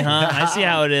with me, huh? I see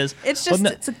how it is. It's Well, just, no-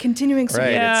 it's a continuing story.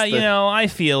 Right. yeah, it's you the- know, I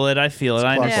feel it. I clockwise.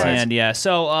 understand. Yeah.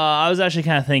 So I was actually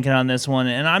kind of thinking on this one,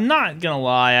 and I'm not gonna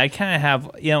lie. I kind of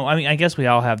have, I mean, I guess we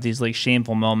all have these like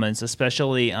shameful moments,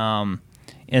 especially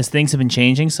as things have been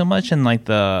changing so much in like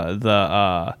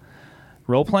the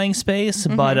role playing space.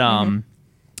 But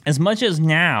as much as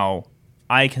now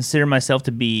I consider myself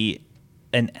to be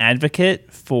an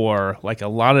advocate for like a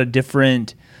lot of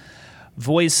different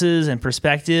voices and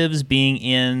perspectives being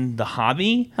in the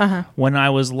hobby, when I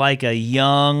was like a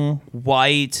young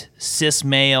white cis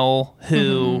male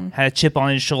who had a chip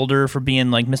on his shoulder for being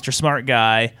like Mr. Smart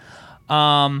Guy,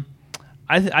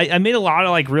 I made a lot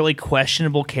of like really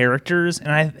questionable characters,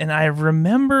 and I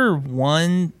remember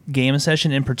one game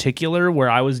session in particular where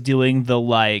I was doing the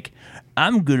like,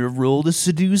 I'm gonna roll to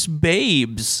seduce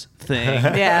babes thing.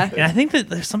 Yeah. And I think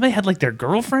that somebody had like their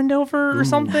girlfriend over or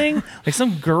something. Like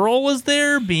some girl was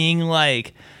there being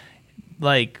like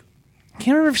I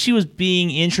can't remember if she was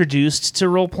being introduced to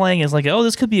role playing as like, oh,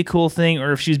 this could be a cool thing,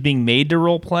 or if she was being made to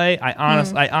role play.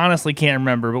 I honestly can't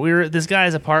remember. But we were at this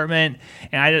guy's apartment,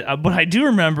 and what I do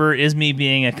remember is me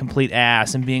being a complete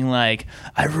ass and being like,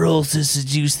 I roll to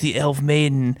seduce the elf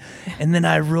maiden, and then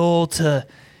I roll to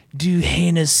do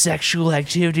heinous sexual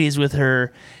activities with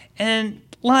her, and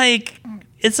like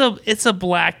it's a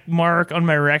black mark on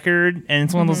my record, and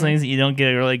it's one of those things that you don't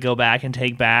get to really go back and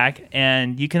take back,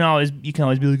 and you can always be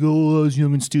like, oh, I was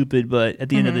young and stupid, but at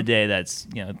the end of the day, that's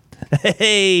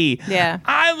hey,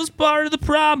 I was part of the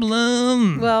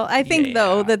problem. Well, I think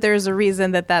though that there's a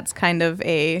reason that that's kind of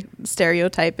a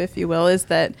stereotype, if you will, is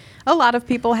that a lot of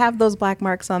people have those black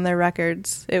marks on their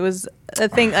records. It was a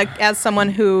thing, like, as someone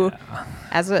who,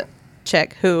 as a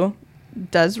chick who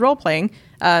does role playing,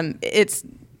 it's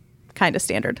kind of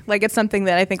standard. Like, it's something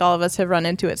that I think all of us have run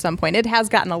into at some point. It has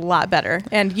gotten a lot better,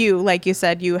 and you, like you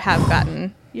said, you have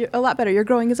gotten a lot better. You're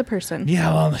growing as a person.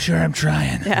 Yeah, well, I'm sure I'm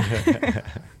trying. Yeah.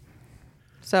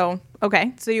 So,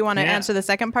 okay. So you want to answer the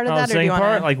second part of that, or do you want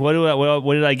to? Like,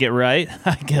 what did I get right?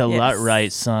 I get a lot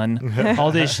right, son.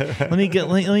 All this. Let me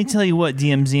tell you what,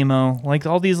 DM Zemo. Like,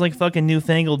 all these like fucking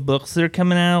newfangled books that are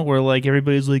coming out, where like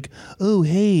everybody's like, oh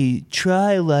hey,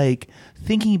 try like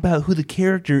thinking about who the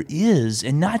character is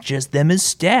and not just them as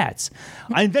stats.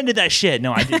 I invented that shit.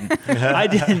 No, I didn't. I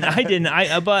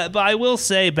didn't. But I will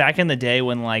say, back in the day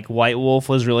when like White Wolf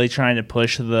was really trying to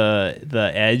push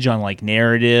the edge on like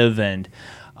narrative, and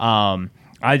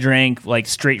I drank like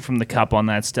straight from the cup on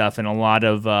that stuff, and a lot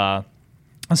of I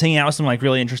was hanging out with some like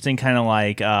really interesting kind of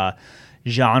like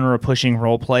genre pushing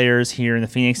role players here in the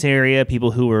Phoenix area,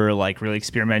 people who were like really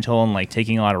experimental and like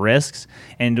taking a lot of risks,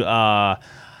 and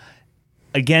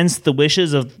against the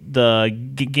wishes of the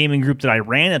gaming group that I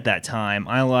ran at that time,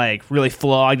 I like really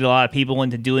flogged a lot of people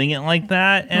into doing it like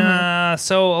that. And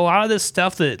so a lot of this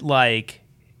stuff that like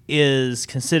is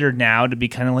considered now to be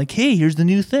kind of like, hey, here's the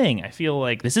new thing. I feel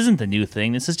like this isn't the new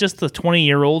thing. This is just the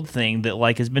 20-year-old thing that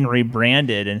like has been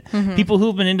rebranded, and people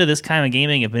who've been into this kind of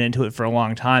gaming have been into it for a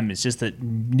long time. It's just that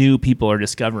new people are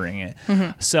discovering it.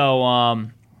 So,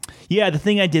 yeah, the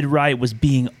thing I did right was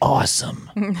being awesome.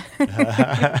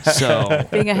 So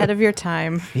being ahead of your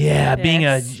time. Yeah, being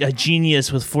a genius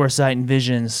with foresight and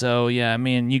vision. So, yeah, I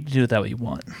mean, you can do with that what you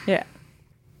want. Yeah.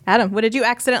 Adam, what did you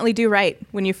accidentally do right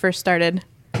when you first started?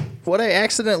 What I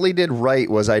accidentally did right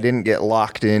was I didn't get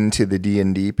locked into the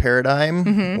D&D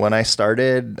paradigm. When I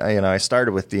started, I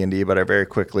started with D&D, but I very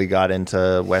quickly got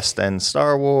into West End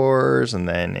Star Wars and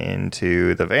then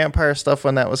into the vampire stuff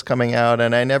when that was coming out,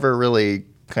 and I never really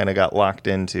kind of got locked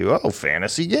into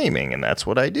fantasy gaming, and that's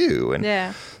what I do.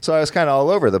 And so I was kind of all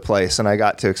over the place, and I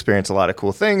got to experience a lot of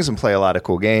cool things and play a lot of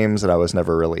cool games, and I was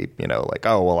never really like,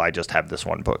 I just have this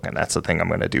one book and that's the thing I'm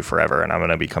going to do forever, and I'm going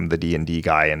to become the D&D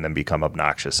guy and then become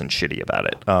obnoxious and shitty about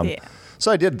it.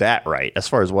 So I did that right. As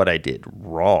far as what I did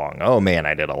wrong, oh man,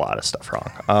 I did a lot of stuff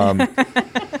wrong.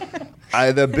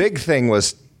 The big thing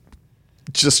was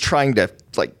just trying to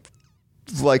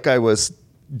like I was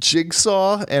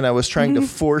Jigsaw, and I was trying to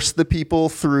force the people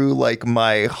through like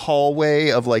my hallway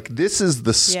of like, this is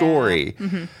the story,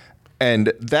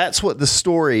 and that's what the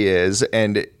story is,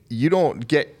 and you don't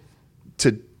get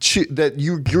to that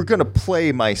you're gonna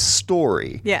play my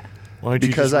story. Why don't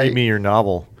you just read me your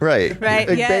novel? Right.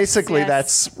 Basically,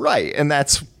 that's right, and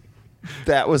that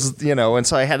was, and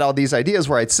so I had all these ideas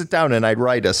where I'd sit down and I'd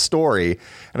write a story,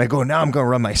 and I go, now I'm going to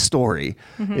run my story,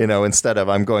 instead of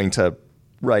I'm going to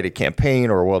write a campaign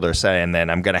or world or set, and then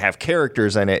I'm going to have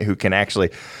characters in it who can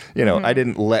actually, I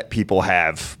didn't let people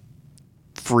have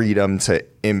freedom to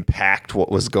impact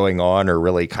what was going on or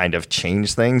really kind of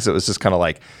change things. It was just kind of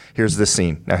like, here's this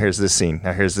scene, now here's this scene,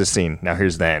 now here's this scene, now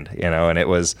here's the end, and it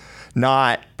was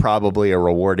not probably a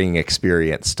rewarding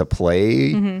experience to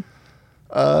play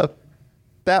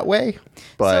that way.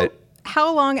 But so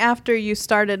how long after you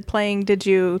started playing did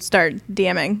you start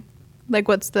DMing? Like,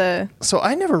 what's the... So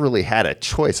I never really had a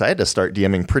choice. I had to start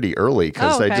DMing pretty early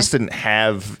because I just didn't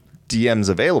have DMs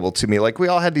available to me. Like, we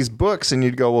all had these books, and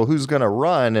you'd go, well, who's going to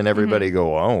run? And everybody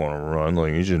go, I don't want to run.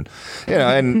 Like, you should,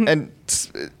 and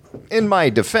in my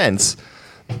defense,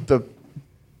 the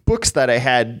books that I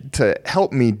had to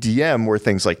help me DM were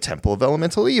things like Temple of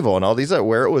Elemental Evil and all these,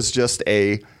 where it was just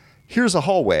here's a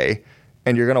hallway,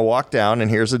 and you're going to walk down,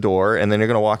 and here's a door, and then you're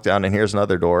going to walk down, and here's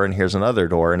another door, and here's another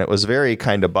door. And it was very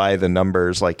kind of by the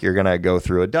numbers, like you're going to go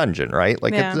through a dungeon, right?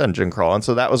 Like a dungeon crawl. And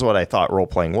so that was what I thought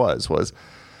role-playing was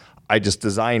I just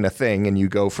design a thing, and you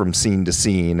go from scene to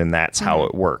scene, and that's how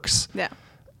it works. Yeah.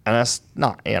 And that's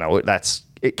not,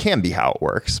 it can be how it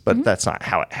works, but that's not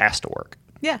how it has to work.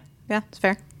 Yeah. Yeah, it's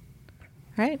fair.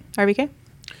 All right. RBK?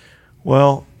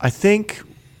 Well, I think...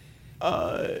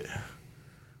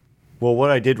 Well,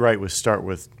 what I did right was start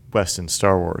with West End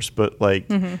Star Wars, but but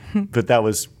that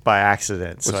was by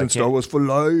accident. West End Star Wars for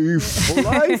life. For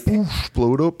life.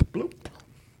 Blow it up. Bloop.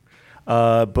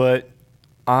 But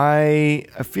I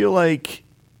feel like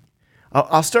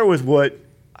I'll start with what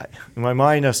in my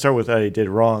mind, I start with what I did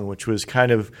wrong, which was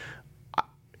kind of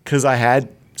because I had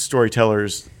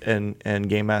storytellers and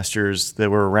game masters that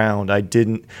were around. I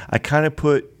kind of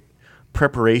put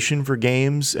preparation for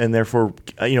games, and therefore,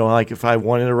 like if I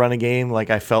wanted to run a game, like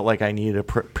I felt like I needed to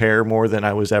prepare more than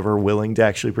I was ever willing to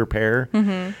actually prepare.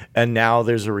 And now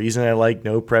there's a reason I like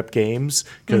no prep games,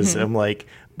 because I'm like,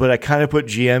 but I kind of put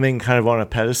GMing kind of on a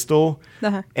pedestal,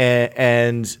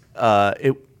 and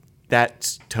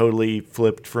that's totally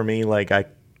flipped for me. Like I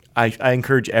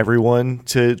encourage everyone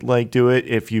to like do it.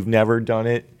 If you've never done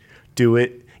it, do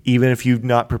it. Even if you've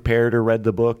not prepared or read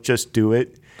the book, just do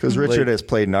it. Because Richard has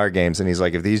played in our games, and he's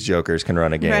like, if these jokers can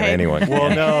run a game, anyone can. Well,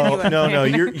 no.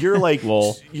 You're like,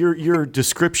 your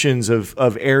descriptions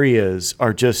of areas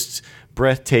are just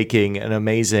breathtaking and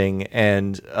amazing,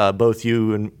 and both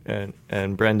you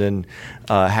and Brendan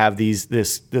have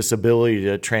this ability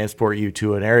to transport you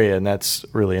to an area, and that's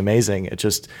really amazing. It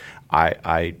just,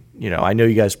 I know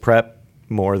you guys prep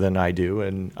more than I do,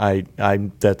 and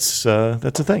that's a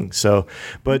thing. So,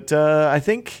 but I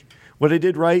think what I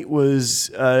did right was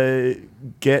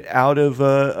get out of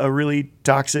a really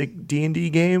toxic D&D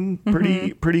game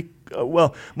pretty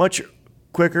well, much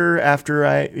quicker after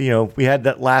we had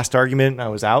that last argument and I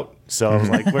was out. So I was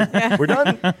like, we're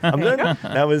done. I'm done.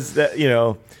 That was that.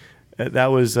 That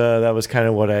was kind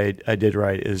of what I did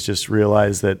right, is just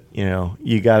realize that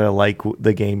you gotta like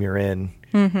the game you're in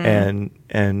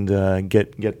and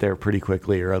get there pretty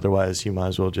quickly, or otherwise you might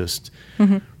as well just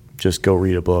go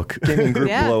read a book. Gaming group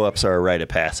blow-ups are a rite of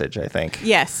passage, I think.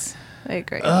 Yes, I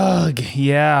agree. Ugh,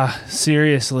 yeah,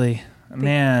 seriously,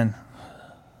 man.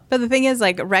 But the thing is,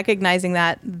 like, recognizing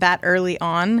that early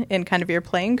on in kind of your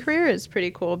playing career is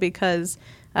pretty cool, because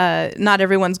not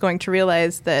everyone's going to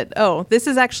realize that, oh, this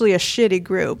is actually a shitty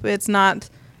group. It's not,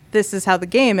 this is how the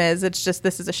game is. It's just,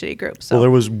 this is a shitty group. So. Well, there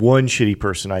was one shitty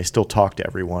person. I still talk to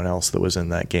everyone else that was in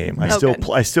that game.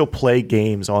 I still play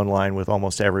games online with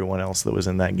almost everyone else that was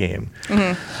in that game.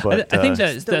 But I think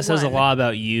that says a lot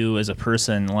about you as a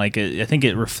person. Like, I think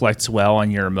it reflects well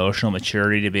on your emotional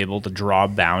maturity to be able to draw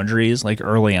boundaries like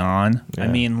early on. Yeah. I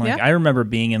mean, I remember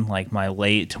being in like my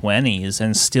late 20s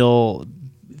and still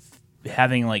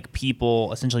having like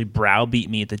people essentially browbeat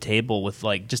me at the table with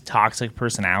like just toxic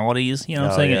personalities, you know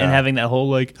what I'm saying? Yeah. And having that whole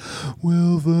like,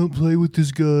 well, if I don't play with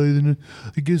this guy, then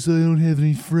I guess I don't have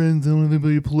any friends, I don't have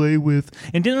anybody to play with.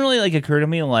 And it didn't really like occur to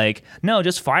me like, no,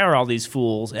 just fire all these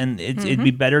fools, and it'd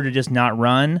be better to just not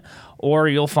run, or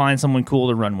you'll find someone cool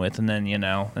to run with, and then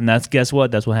and guess what?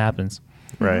 That's what happens.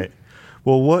 Right.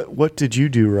 Well, what did you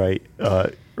do right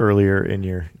earlier in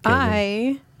your gaming?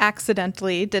 I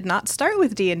accidentally did not start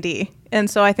with D&D. And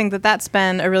so I think that that's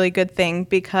been a really good thing,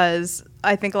 because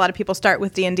I think a lot of people start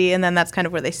with D&D and then that's kind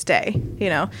of where they stay,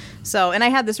 So, and I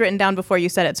had this written down before you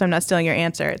said it, so I'm not stealing your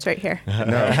answer. It's right here. No,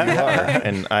 you are.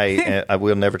 And I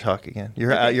will never talk again.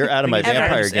 You're out of my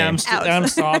vampire game. I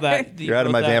saw that. You're out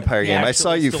of my vampire game. I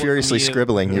saw you furiously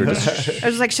scribbling. You were just... I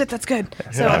was like, shit, that's good.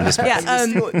 So,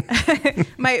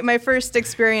 my first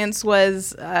experience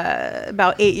was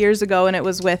about 8 years ago, and it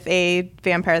was with a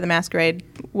Vampire the Masquerade,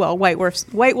 White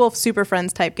Wolf Super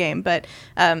Friends type game. But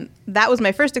that was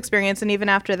my first experience, and even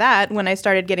after that, when I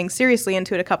started getting seriously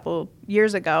into it a couple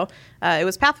years ago, it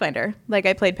was Pathfinder. Like,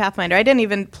 I played Pathfinder. I didn't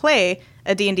even play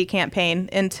a D&D campaign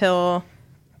until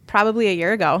probably a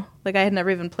year ago. Like, I had never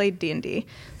even played D&D.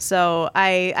 So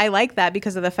I like that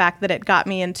because of the fact that it got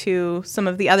me into some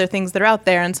of the other things that are out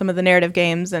there and some of the narrative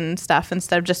games and stuff,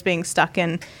 instead of just being stuck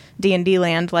in D&D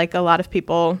land like a lot of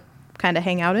people kind of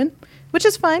hang out in, which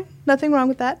is fine. Nothing wrong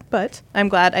with that, but I'm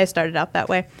glad I started out that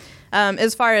way.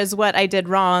 As far as what I did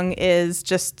wrong is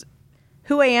just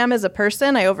who I am as a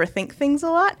person. I overthink things a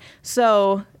lot.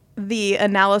 So the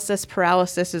analysis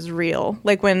paralysis is real.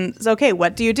 Like, when it's okay,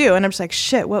 what do you do? And I'm just like,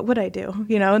 shit, what would I do?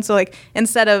 And so like,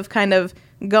 instead of kind of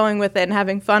going with it and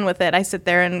having fun with it, I sit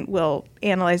there and will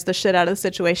analyze the shit out of the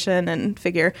situation and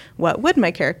figure, what would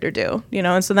my character do?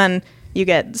 And so then you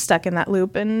get stuck in that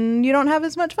loop and you don't have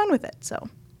as much fun with it. So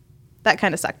that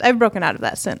kind of sucked. I've broken out of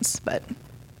that since, but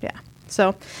yeah.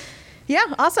 So yeah,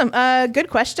 awesome. Good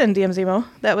question, DMZemo.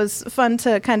 That was fun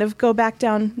to kind of go back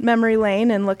down memory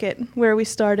lane and look at where we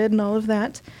started and all of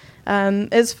that.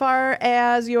 As far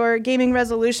as your gaming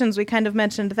resolutions, we kind of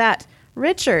mentioned that.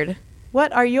 Richard,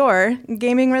 what are your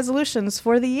gaming resolutions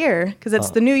for the year? Because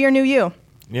it's the new year, new you.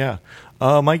 Yeah.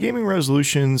 My gaming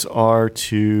resolutions are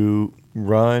to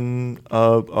run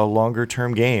a longer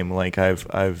term game. Like,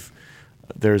 I've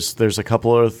there's a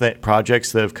couple of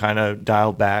projects that have kind of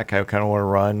dialed back. I kind of want to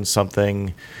run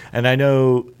something, and I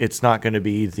know it's not going to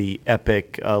be the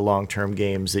epic long-term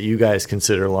games that you guys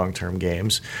consider long-term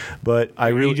games, but I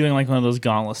Are really you doing like one of those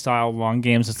gauntlet style long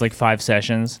games? It's like 5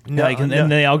 sessions. No, Like, and no.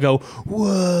 they all go,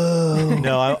 whoa.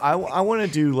 no. I want to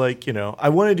do like I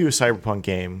want to do a cyberpunk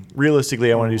game.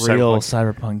 Realistically, I want to do Real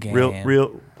cyberpunk. cyberpunk game.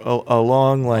 Real a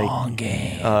long long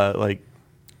game. like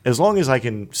as long as I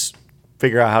can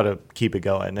figure out how to keep it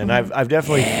going. And I've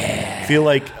definitely feel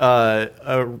like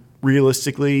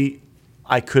realistically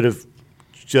I could have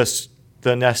just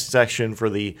the next section for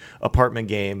the apartment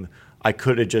game, I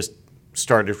could have just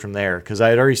started from there because I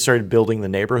had already started building the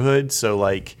neighborhood. So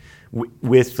like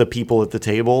with the people at the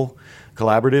table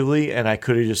collaboratively, and I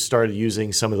could have just started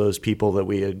using some of those people that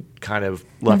we had kind of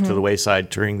left to the wayside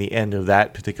during the end of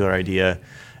that particular idea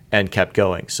and kept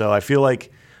going. So I feel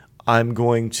like I'm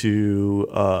going to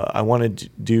I want to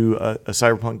do a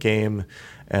cyberpunk game,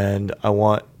 and I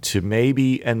want to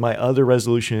maybe, and my other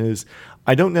resolution is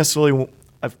I don't necessarily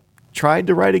I've tried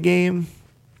to write a game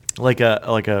like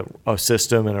a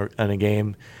system and a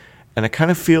game, and I'm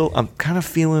kind of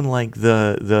feeling like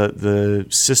the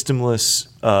systemless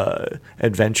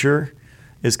adventure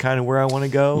is kind of where I want to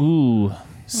go. Ooh.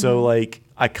 So like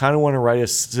I kind of want to write a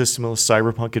systemless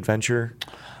cyberpunk adventure.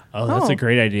 Oh, that's a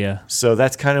great idea. So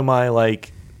that's kind of my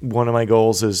like one of my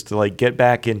goals is to like get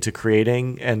back into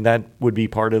creating, and that would be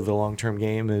part of the long-term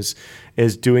game is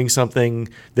doing something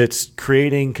that's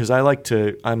creating, because I'm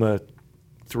a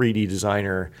 3D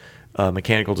designer,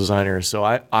 mechanical designer. So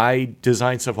I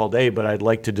design stuff all day, but I'd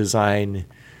like to design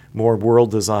more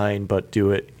world design, but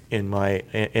do it in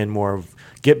more of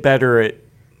get better at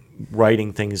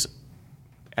writing things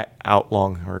out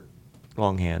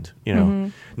longhand,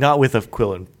 not with a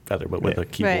quill and feather, but with a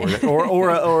keyboard Right. or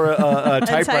a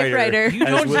typewriter. You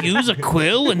don't use a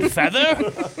quill and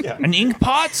feather? An ink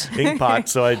pot? Ink pot.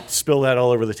 So I spill that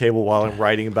all over the table while I'm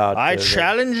writing about. I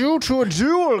challenge you to a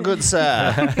duel, good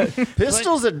sir.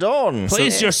 Pistols at dawn.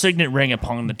 Place your signet ring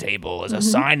upon the table as a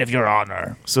sign of your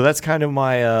honor. So that's kind of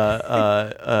my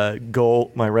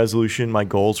goal, my resolution, my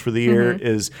goals for the year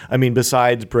is, I mean,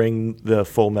 besides bring the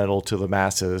Full Metal to the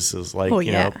masses, is like,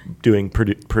 doing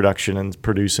production and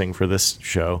producing for this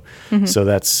show. So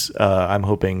that's, I'm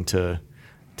hoping to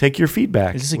take your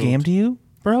feedback. Is this a game to you,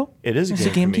 bro? It is a game. Is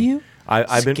it a game for to me. you?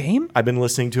 I've been game? I've been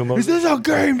listening to a Is this a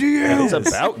game to you? It's It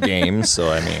is. about games, so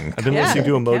I mean, I've been Yeah, listening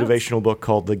to a it counts. motivational book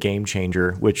called The Game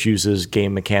Changer, which uses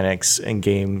game mechanics and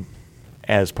game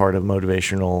as part of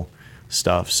motivational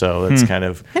stuff. So it's kind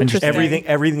of Interesting.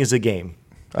 everything is a game.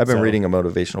 I've been So- reading a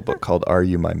motivational book called "Are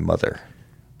You My Mother?"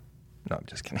 No, I'm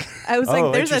just kidding. I was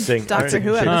like, there's a interesting. Doctor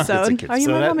Who It's a episode. kid's- Are you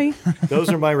So my that- mommy? Those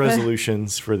are my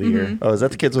resolutions for the year. Oh, is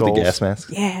that the kids with Goals. the gas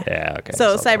masks? Yeah. Yeah. Okay.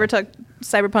 So I saw that.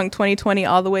 Cyberpunk 2020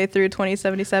 all the way through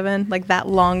 2077, like that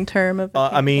long term of.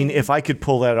 I mean, if I could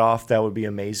pull that off, that would be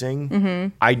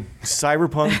amazing.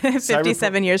 Cyberpunk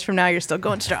 57 years from now, you're still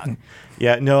going strong.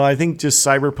 Yeah, no, I think just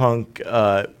Cyberpunk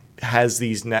has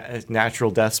these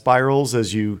natural death spirals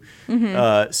as you.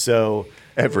 So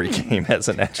Every game has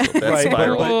a natural death Right, but-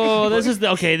 spiral. Oh, this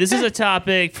is a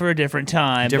topic for a different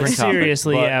time. Different but topic,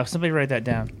 seriously, but- yeah, somebody write that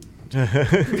down. Death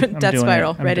doing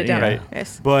spiral. it. I'm Write it doing down. it. Right.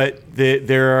 Yes. But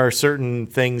there are certain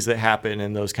things that happen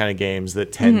in those kind of games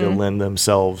that tend to lend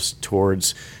themselves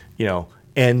towards,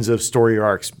 ends of story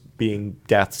arcs being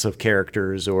deaths of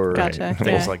characters or Gotcha,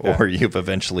 things yeah. like that. Or you've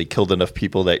eventually killed enough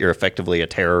people that you're effectively a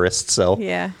terrorist cell.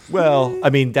 Yeah. Well,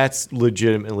 I mean, that's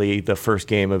legitimately the first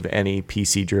game of any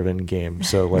PC-driven game.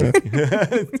 So, like,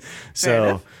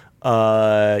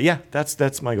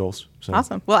 that's my goals. So.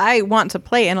 Awesome. Well, I want to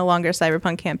play in a longer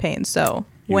Cyberpunk campaign. So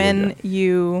You when would,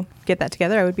 you get that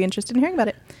together, I would be interested in hearing about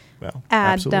it. Well,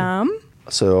 absolutely. Adam.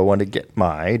 So I want to get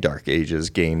my Dark Ages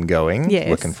game going. Yes.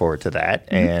 Looking forward to that.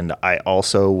 And I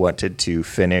also wanted to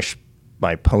finish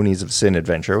my Ponies of Sin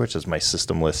adventure, which is my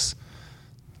systemless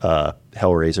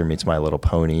Hellraiser meets My Little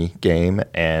Pony game.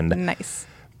 And Nice.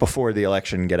 before the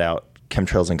election, get out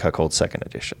Chemtrails and Cuckold second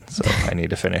edition. So I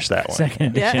need to finish that one. Second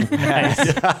edition.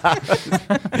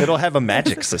 It'll have a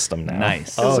magic system now.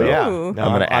 Nice. Oh, So yeah. Ooh. No, I'm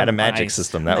going to add a nice. magic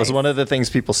system. That was Nice. one of the things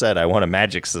people said. I want a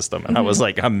magic system. And I was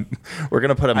like, we're going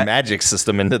to put a magic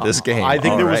system into this game. I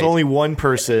think All there was right. only one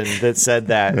person that said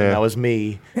that, and that was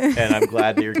me. And I'm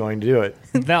glad that you're going to do it.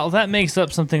 That makes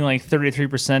up something like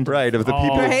 33%. Right, of the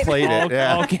people who Right. played it.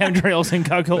 Yeah. All chemtrails and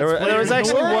cuckolds. There was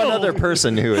actually one other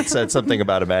person who had said something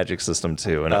about a magic system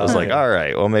too, and I was like, yeah. all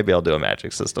right, well maybe I'll do a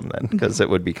magic system then, because it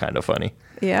would be kind of funny.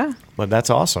 Yeah. But that's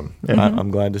awesome.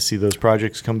 I'm glad to see those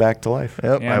projects come back to life.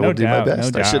 Yep, Yeah, I no will do doubt, my no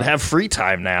best. I should doubt. have free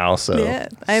time now, so Yeah.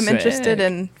 I am Sick. interested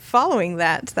in following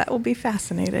that. That will be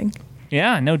fascinating.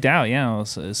 Yeah, no doubt. Yeah,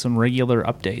 some regular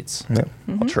updates. Yeah.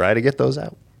 I'll try to get those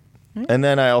out. And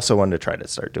then I also wanted to try to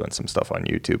start doing some stuff on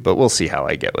YouTube, but we'll see how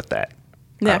I get with that.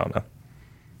 Yeah. I don't know.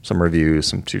 Some reviews,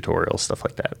 some tutorials, stuff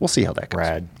like that. We'll see how that goes.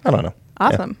 Rad. I don't know.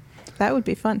 Awesome. That would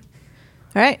be fun.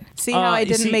 All right. See how I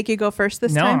didn't make you go first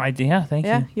this time? No, thank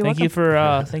you. You're Thank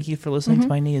you for listening to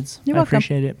my needs. You're I welcome.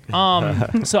 appreciate it.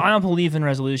 So I don't believe in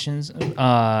resolutions.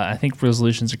 I think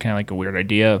resolutions are kind of like a weird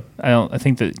idea. I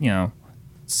think that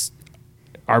it's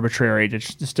arbitrary to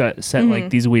just set like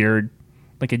these weird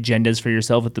like agendas for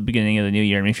yourself at the beginning of the new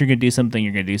year. I mean, if you're gonna do something,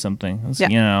 you're gonna do something.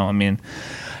 Yeah.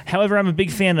 However, I'm a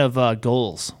big fan of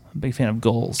goals. I'm a big fan of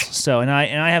goals. So, and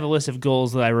I have a list of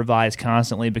goals that I revise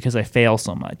constantly because I fail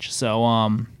so much. So,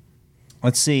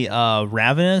 let's see.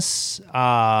 Ravenous.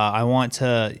 Ravenous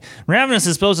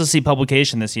is supposed to see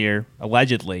publication this year,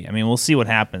 allegedly. I mean, we'll see what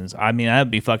happens. I mean,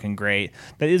 that'd be fucking great.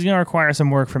 That is going to require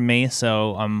some work from me,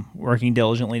 so I'm working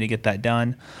diligently to get that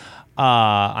done.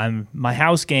 My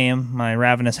house game, my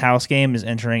Ravenous house game, is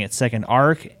entering its second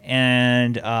arc,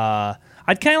 and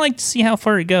I'd kind of like to see how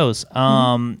far it goes.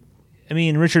 I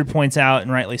mean, Richard points out,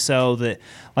 and rightly so, that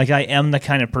like I am the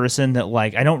kind of person that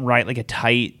like I don't write like a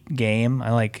tight game.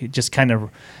 I like just kind of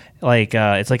like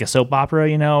it's like a soap opera,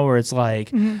 where it's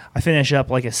like I finish up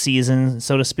like a season,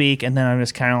 so to speak, and then I'm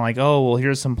just kind of like, oh well,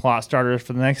 here's some plot starters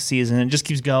for the next season. And it just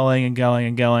keeps going and going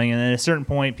and going, and at a certain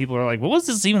point, people are like, well, what's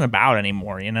this even about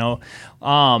anymore?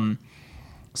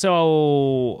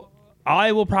 So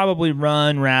I will probably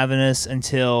run Ravenous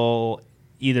until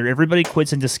either everybody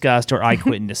quits in disgust or I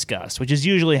quit in disgust, which is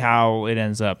usually how it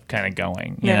ends up kind of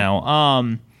going, you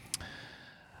know.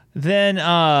 Then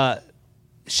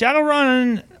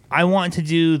Shadowrun, I want to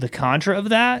do the contra of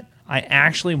that. I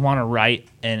actually want to write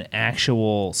an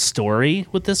actual story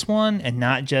with this one and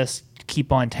not just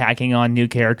keep on tacking on new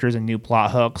characters and new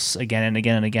plot hooks again and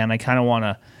again and again. I kind of want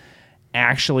to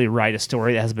actually write a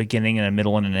story that has a beginning and a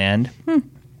middle and an end.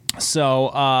 So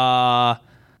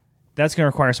that's going to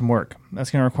require some work.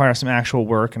 That's going to require some actual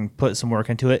work and put some work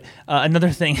into it. Another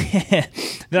thing that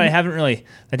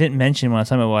I didn't mention when I was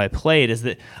talking about what I played is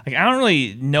that like I don't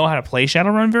really know how to play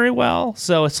Shadowrun very well.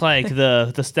 So it's like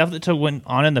the stuff that went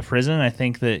on in the prison. I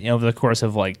think that over the course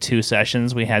of like 2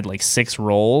 sessions, we had like 6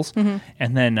 roles, and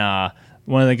then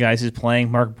one of the guys who's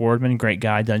playing, Mark Boardman, great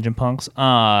guy, Dungeon Punks.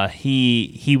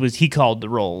 He called the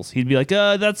roles. He'd be like,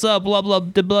 that's blah blah blah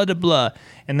blah blah,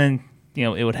 and then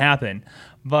it would happen.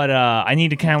 But I need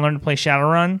to kind of learn to play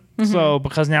Shadowrun. So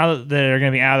because now that they're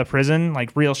going to be out of the prison, like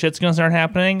real shit's going to start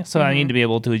happening. So I need to be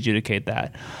able to adjudicate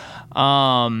that.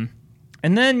 And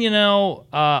then, kind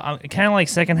of like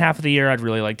second half of the year, I'd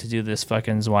really like to do this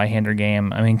fucking Zweihander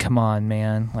game. I mean, come on,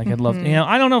 man. Like I'd love to,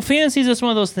 I don't know. Fantasy is just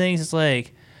one of those things. It's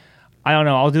like, I don't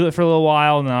know. I'll do it for a little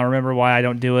while and then I'll remember why I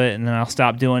don't do it and then I'll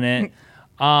stop doing it.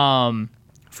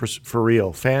 For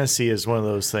real, fantasy is one of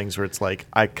those things where it's like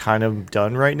I kind of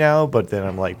done right now, but then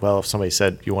I'm like, well, if somebody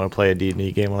said you want to play a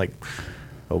D&D game, I'm like,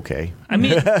 okay. I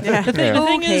mean, the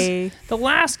thing is, the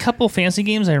last couple fantasy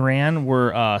games I ran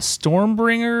were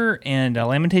Stormbringer and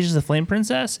Lamentations of the Flame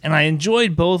Princess, and I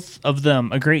enjoyed both of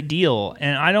them a great deal.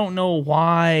 And I don't know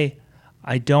why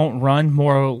I don't run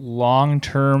more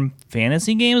long-term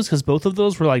fantasy games because both of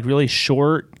those were like really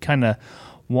short, kind of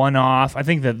one-off. I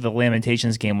think that the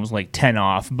Lamentations game was like 10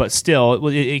 off, but still,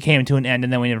 it came to an end,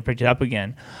 and then we never picked it up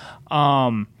again.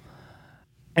 And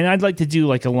I'd like to do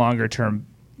like a longer term.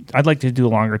 I'd like to do a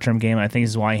longer term game. And I think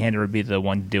Zweihander would be the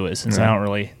one to do it, since I don't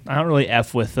really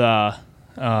f with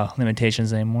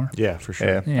Lamentations anymore. Yeah, for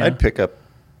sure. Yeah. I'd pick up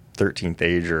 13th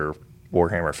Age or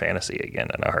Warhammer Fantasy again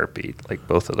in a heartbeat. Like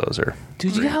both of those are.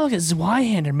 Dude, you gotta look at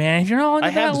Zweihander, man. If you're all into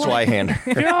Zweihander.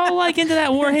 If you're all like into that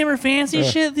Warhammer Fantasy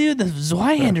shit, dude, the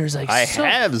Zweihander is like. I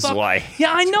have Zwei.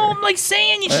 Yeah, I know. I'm like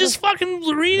saying you should just fucking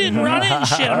read it and run it and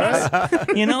shit.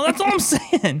 That's all I'm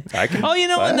saying. And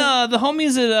the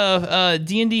homies at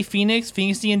D&D Phoenix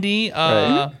D&D.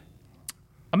 I've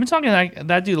been talking to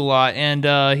that dude a lot,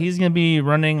 and he's gonna be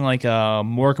running like a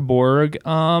Mork Borg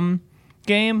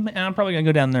game, and I'm probably gonna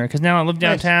go down there because now I live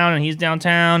downtown and he's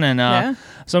downtown, and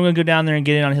so I'm gonna go down there and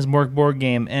get in on his Mork Borg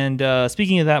game. And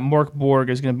speaking of that, Mork Borg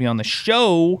is gonna be on the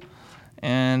show,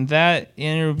 and that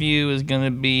interview is gonna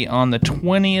be on the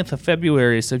 20th of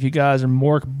February. So if you guys are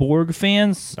Mork Borg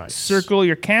fans, circle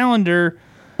your calendar.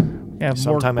 Yeah,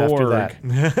 sometime after that.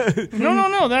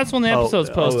 No, that's when the episode's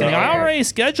posting. I already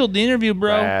scheduled the interview,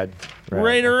 bro. Rad.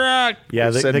 Ready to rock. Yeah,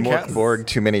 they said Mork Borg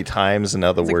too many times, and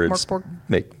other words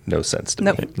make no sense to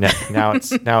me. Now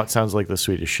it sounds like the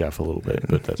Swedish Chef a little bit,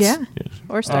 but that's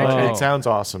or Star Trek. It sounds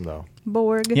awesome, though.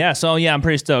 Borg. Yeah, so I'm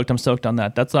pretty stoked. I'm stoked on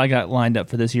that. That's what I got lined up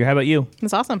for this year. How about you?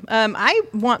 That's awesome. I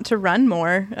want to run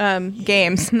more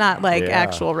games, not like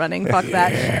actual running. Fuck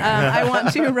that. I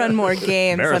want to run more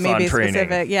games. Let me Marathon be training.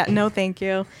 specific. Yeah, no, thank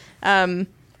you.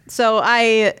 So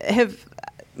I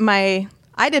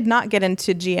did not get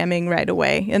into GMing right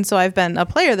away. And so I've been a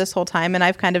player this whole time, and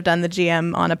I've kind of done the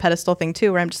GM on a pedestal thing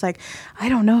too, where I'm just like, I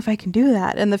don't know if I can do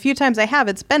that. And the few times I have,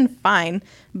 it's been fine,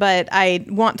 but I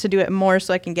want to do it more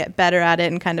so I can get better at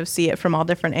it and kind of see it from all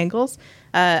different angles.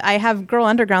 I have Girl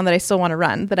Underground that I still want to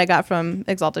run that I got from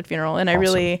Exalted Funeral, and I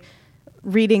really,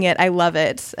 reading it, I love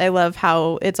it. I love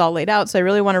how it's all laid out, so I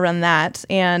really want to run that.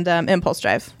 And Impulse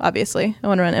Drive, obviously. I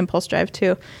want to run Impulse Drive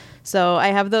too. So I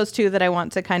have those two that I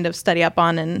want to kind of study up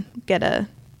on and get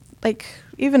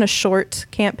even a short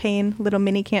campaign, little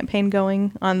mini campaign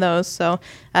going on those. So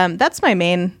that's my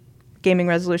main gaming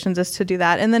resolutions, is to do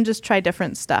that. And then just try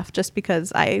different stuff, just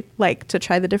because I like to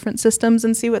try the different systems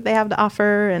and see what they have to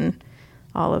offer and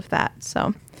all of that.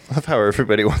 So I love how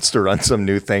everybody wants to run some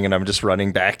new thing, and I'm just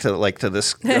running back to the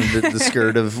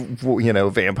skirt of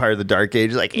Vampire the Dark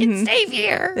Age. Like, it's safe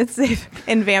here. it's safe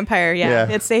in Vampire. Yeah,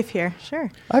 it's safe here.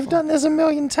 Sure. I've done this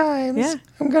 1,000,000 times. Yeah.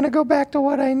 I'm gonna go back to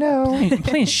what I know. I'm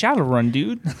playing Shadowrun,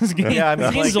 dude. This game, Yeah, I mean,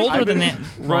 this game's like, older I've than been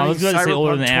that. Well, I was going to say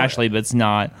older than Cyberpunk Ashley, but it's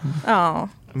not. Oh,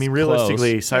 I mean,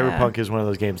 realistically, Close. Cyberpunk is one of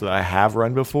those games that I have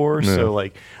run before. So,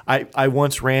 like, I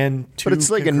once ran two. But it's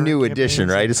like a new concurrent edition,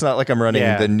 campaigns. right? It's not like I'm running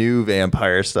Yeah. the new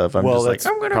Vampire stuff. I'm just like,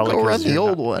 I'm gonna probably go 'cause run the you're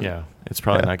old not- one. Yeah, it's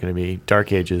probably not going to be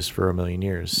Dark Ages for 1,000,000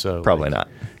 years. So Probably not.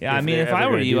 Yeah, I If mean, they're if I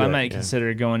ever were gonna you, do I that, might yeah.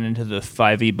 consider going into the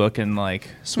 5e book and like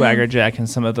Swagger Jack and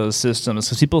some of those systems,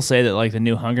 because people say that like the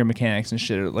new hunger mechanics and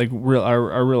shit are like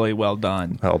are really well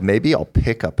done. Well, maybe I'll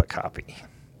pick up a copy.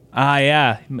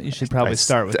 Yeah, you should probably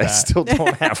start with I that. still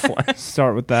don't have one.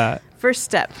 Start with that. first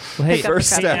step. Well, hey, Pick up a First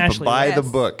copy. step, Ashley, buy the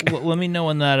yes. book. Let me know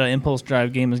when that Impulse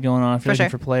Drive game is going on. If you're For looking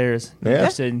sure. for players, Yeah,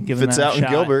 interested in if giving it's that out a in shot.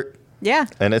 Gilbert Yeah.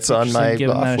 and it's on Interested in my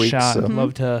giving that off a week, shot.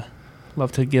 so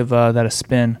Love to give that a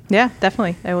spin. Yeah,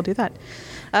 definitely. I will do that.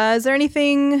 Is there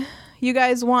anything you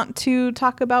guys want to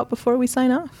talk about before we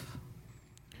sign off?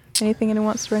 Anything anyone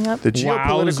wants to bring up? the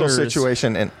geopolitical Wowzers.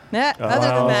 situation and Yeah, other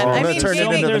than that, I'm I gonna mean, turn it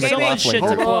gaming, into the There's so gaming- much shit to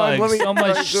Hold on, plug.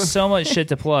 let me- So much shit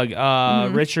to plug.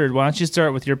 Richard, why don't you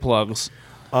start with your plugs?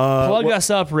 Plug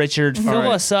us up, Richard. Fill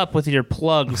right. us up with your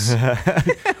plugs.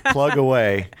 plug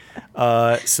away.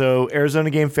 So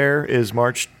Arizona Game Fair is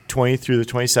March 20th through the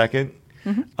 22nd.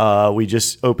 We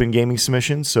just opened gaming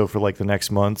submissions, so for like the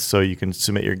next month, so you can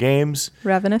submit your games.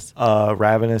 Ravenous.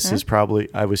 Ravenous is probably.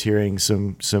 I was hearing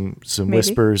some Maybe.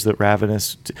 whispers that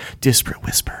Ravenous, disparate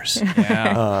whispers.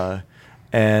 Yeah.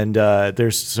 And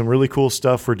there's some really cool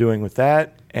stuff we're doing with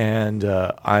that, and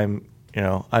I'm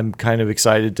kind of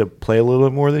excited to play a little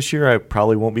bit more this year. I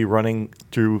probably won't be running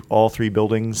through all 3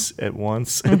 buildings at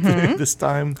once this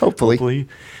time. Hopefully.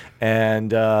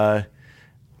 And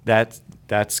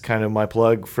that's kind of my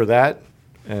plug for that.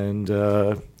 And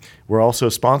we're also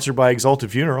sponsored by Exalted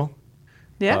Funeral.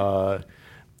 Yeah.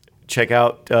 Check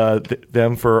out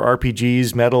them for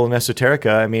RPGs, Metal, and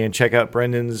Esoterica. I mean, check out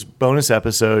Brendan's bonus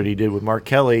episode he did with Mark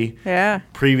Kelly. yeah.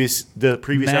 The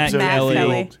previous Matt episode. Matt Kelly.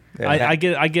 Kelly. Yeah. I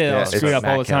get all it's screwed up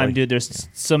all the Matt time, Kelly. dude. There's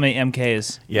so many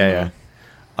MKs. Yeah.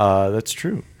 That's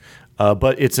true.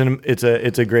 But it's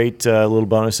a great little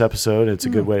bonus episode. It's a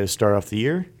good way to start off the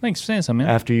year. Thanks for saying something,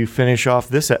 man. After you finish off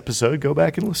this episode, go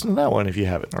back and listen to that one if you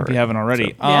haven't already. If you haven't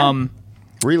already. Yeah.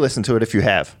 re-listen to it if you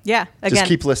have. Yeah. Again, Just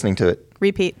keep listening to it.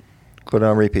 repeat. Put it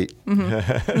on repeat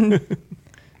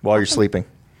while you're sleeping.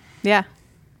 Yeah.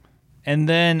 And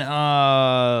then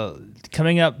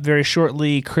coming up very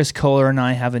shortly, Chris Kohler and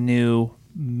I have a new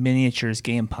miniatures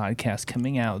game podcast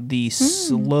coming out. The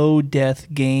Slow Death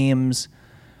Games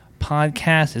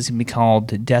podcast is going to be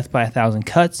called Death by 1,000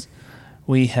 Cuts.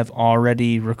 We have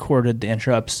already recorded the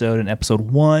intro episode in episode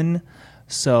 1.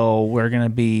 So we're going to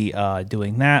be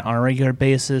doing that on a regular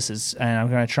basis, and I'm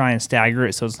going to try and stagger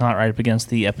it so it's not right up against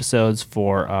the episodes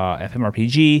for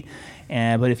FMRPG.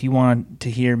 But if you want to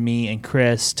hear me and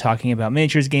Chris talking about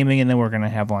miniatures gaming, and then we're going to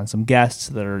have on some guests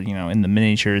that are in the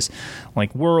miniatures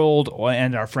like world,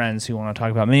 and our friends who want to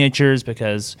talk about miniatures,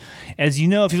 because as you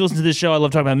know, if you listen to this show, I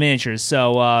love talking about miniatures.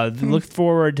 So look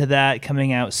forward to that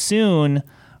coming out soon,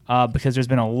 because there's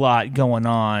been a lot going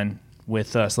on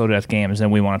with Slow Death Games,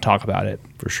 and we want to talk about it.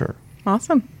 For sure.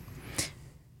 Awesome.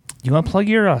 You want to plug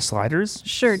your sliders?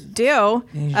 Sure do.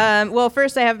 Well,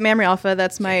 first I have Memory Alpha.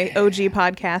 That's my OG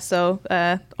podcast. So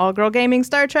all girl gaming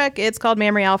Star Trek. It's called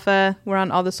Memory Alpha. We're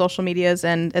on all the social medias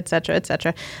and et cetera, et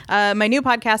cetera. My new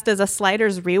podcast is a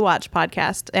Sliders rewatch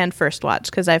podcast and first watch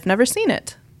because I've never seen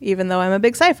it. even though I'm a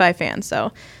big sci-fi fan.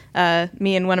 So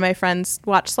me and one of my friends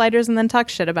watch Sliders and then talk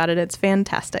shit about it. It's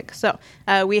fantastic. So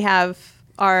we have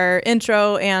our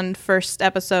intro and first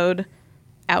episode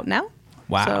out now.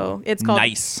 Wow. So it's called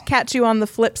Nice. Catch You on the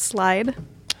Flip Slide.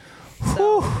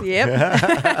 So,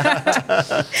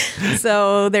 yep.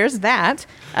 So there's that.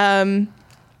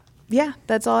 Yeah,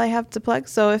 that's all I have to plug.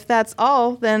 So if that's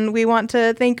all, then we want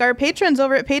to thank our patrons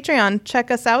over at Patreon. Check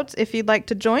us out if you'd like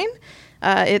to join.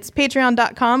 It's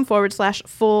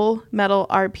patreon.com/Full Metal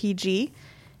RPG.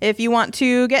 If you want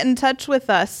to get in touch with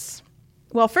us,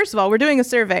 well, first of all, we're doing a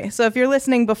survey. So if you're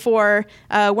listening before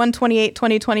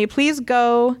 1/28/2020, please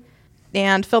go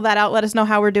and fill that out. Let us know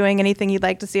how we're doing, anything you'd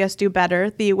like to see us do better.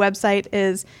 The website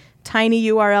is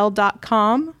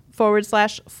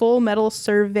tinyurl.com/Full Metal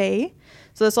Survey.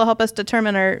 So this will help us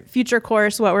determine our future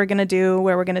course, what we're going to do,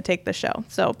 where we're going to take the show.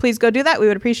 So please go do that. We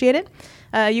would appreciate it.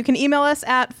 You can email us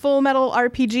at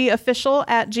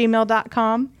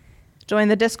fullmetalrpgofficial@gmail.com. Join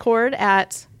the Discord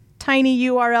at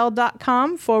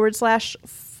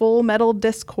tinyurl.com/Full Metal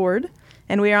Discord.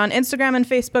 And we are on Instagram and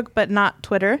Facebook, but not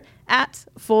Twitter, at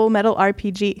Full Metal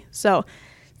RPG. So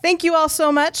thank you all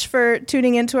so much for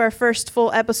tuning into our first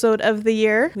full episode of the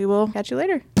year. We will catch you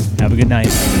later. Have a good night.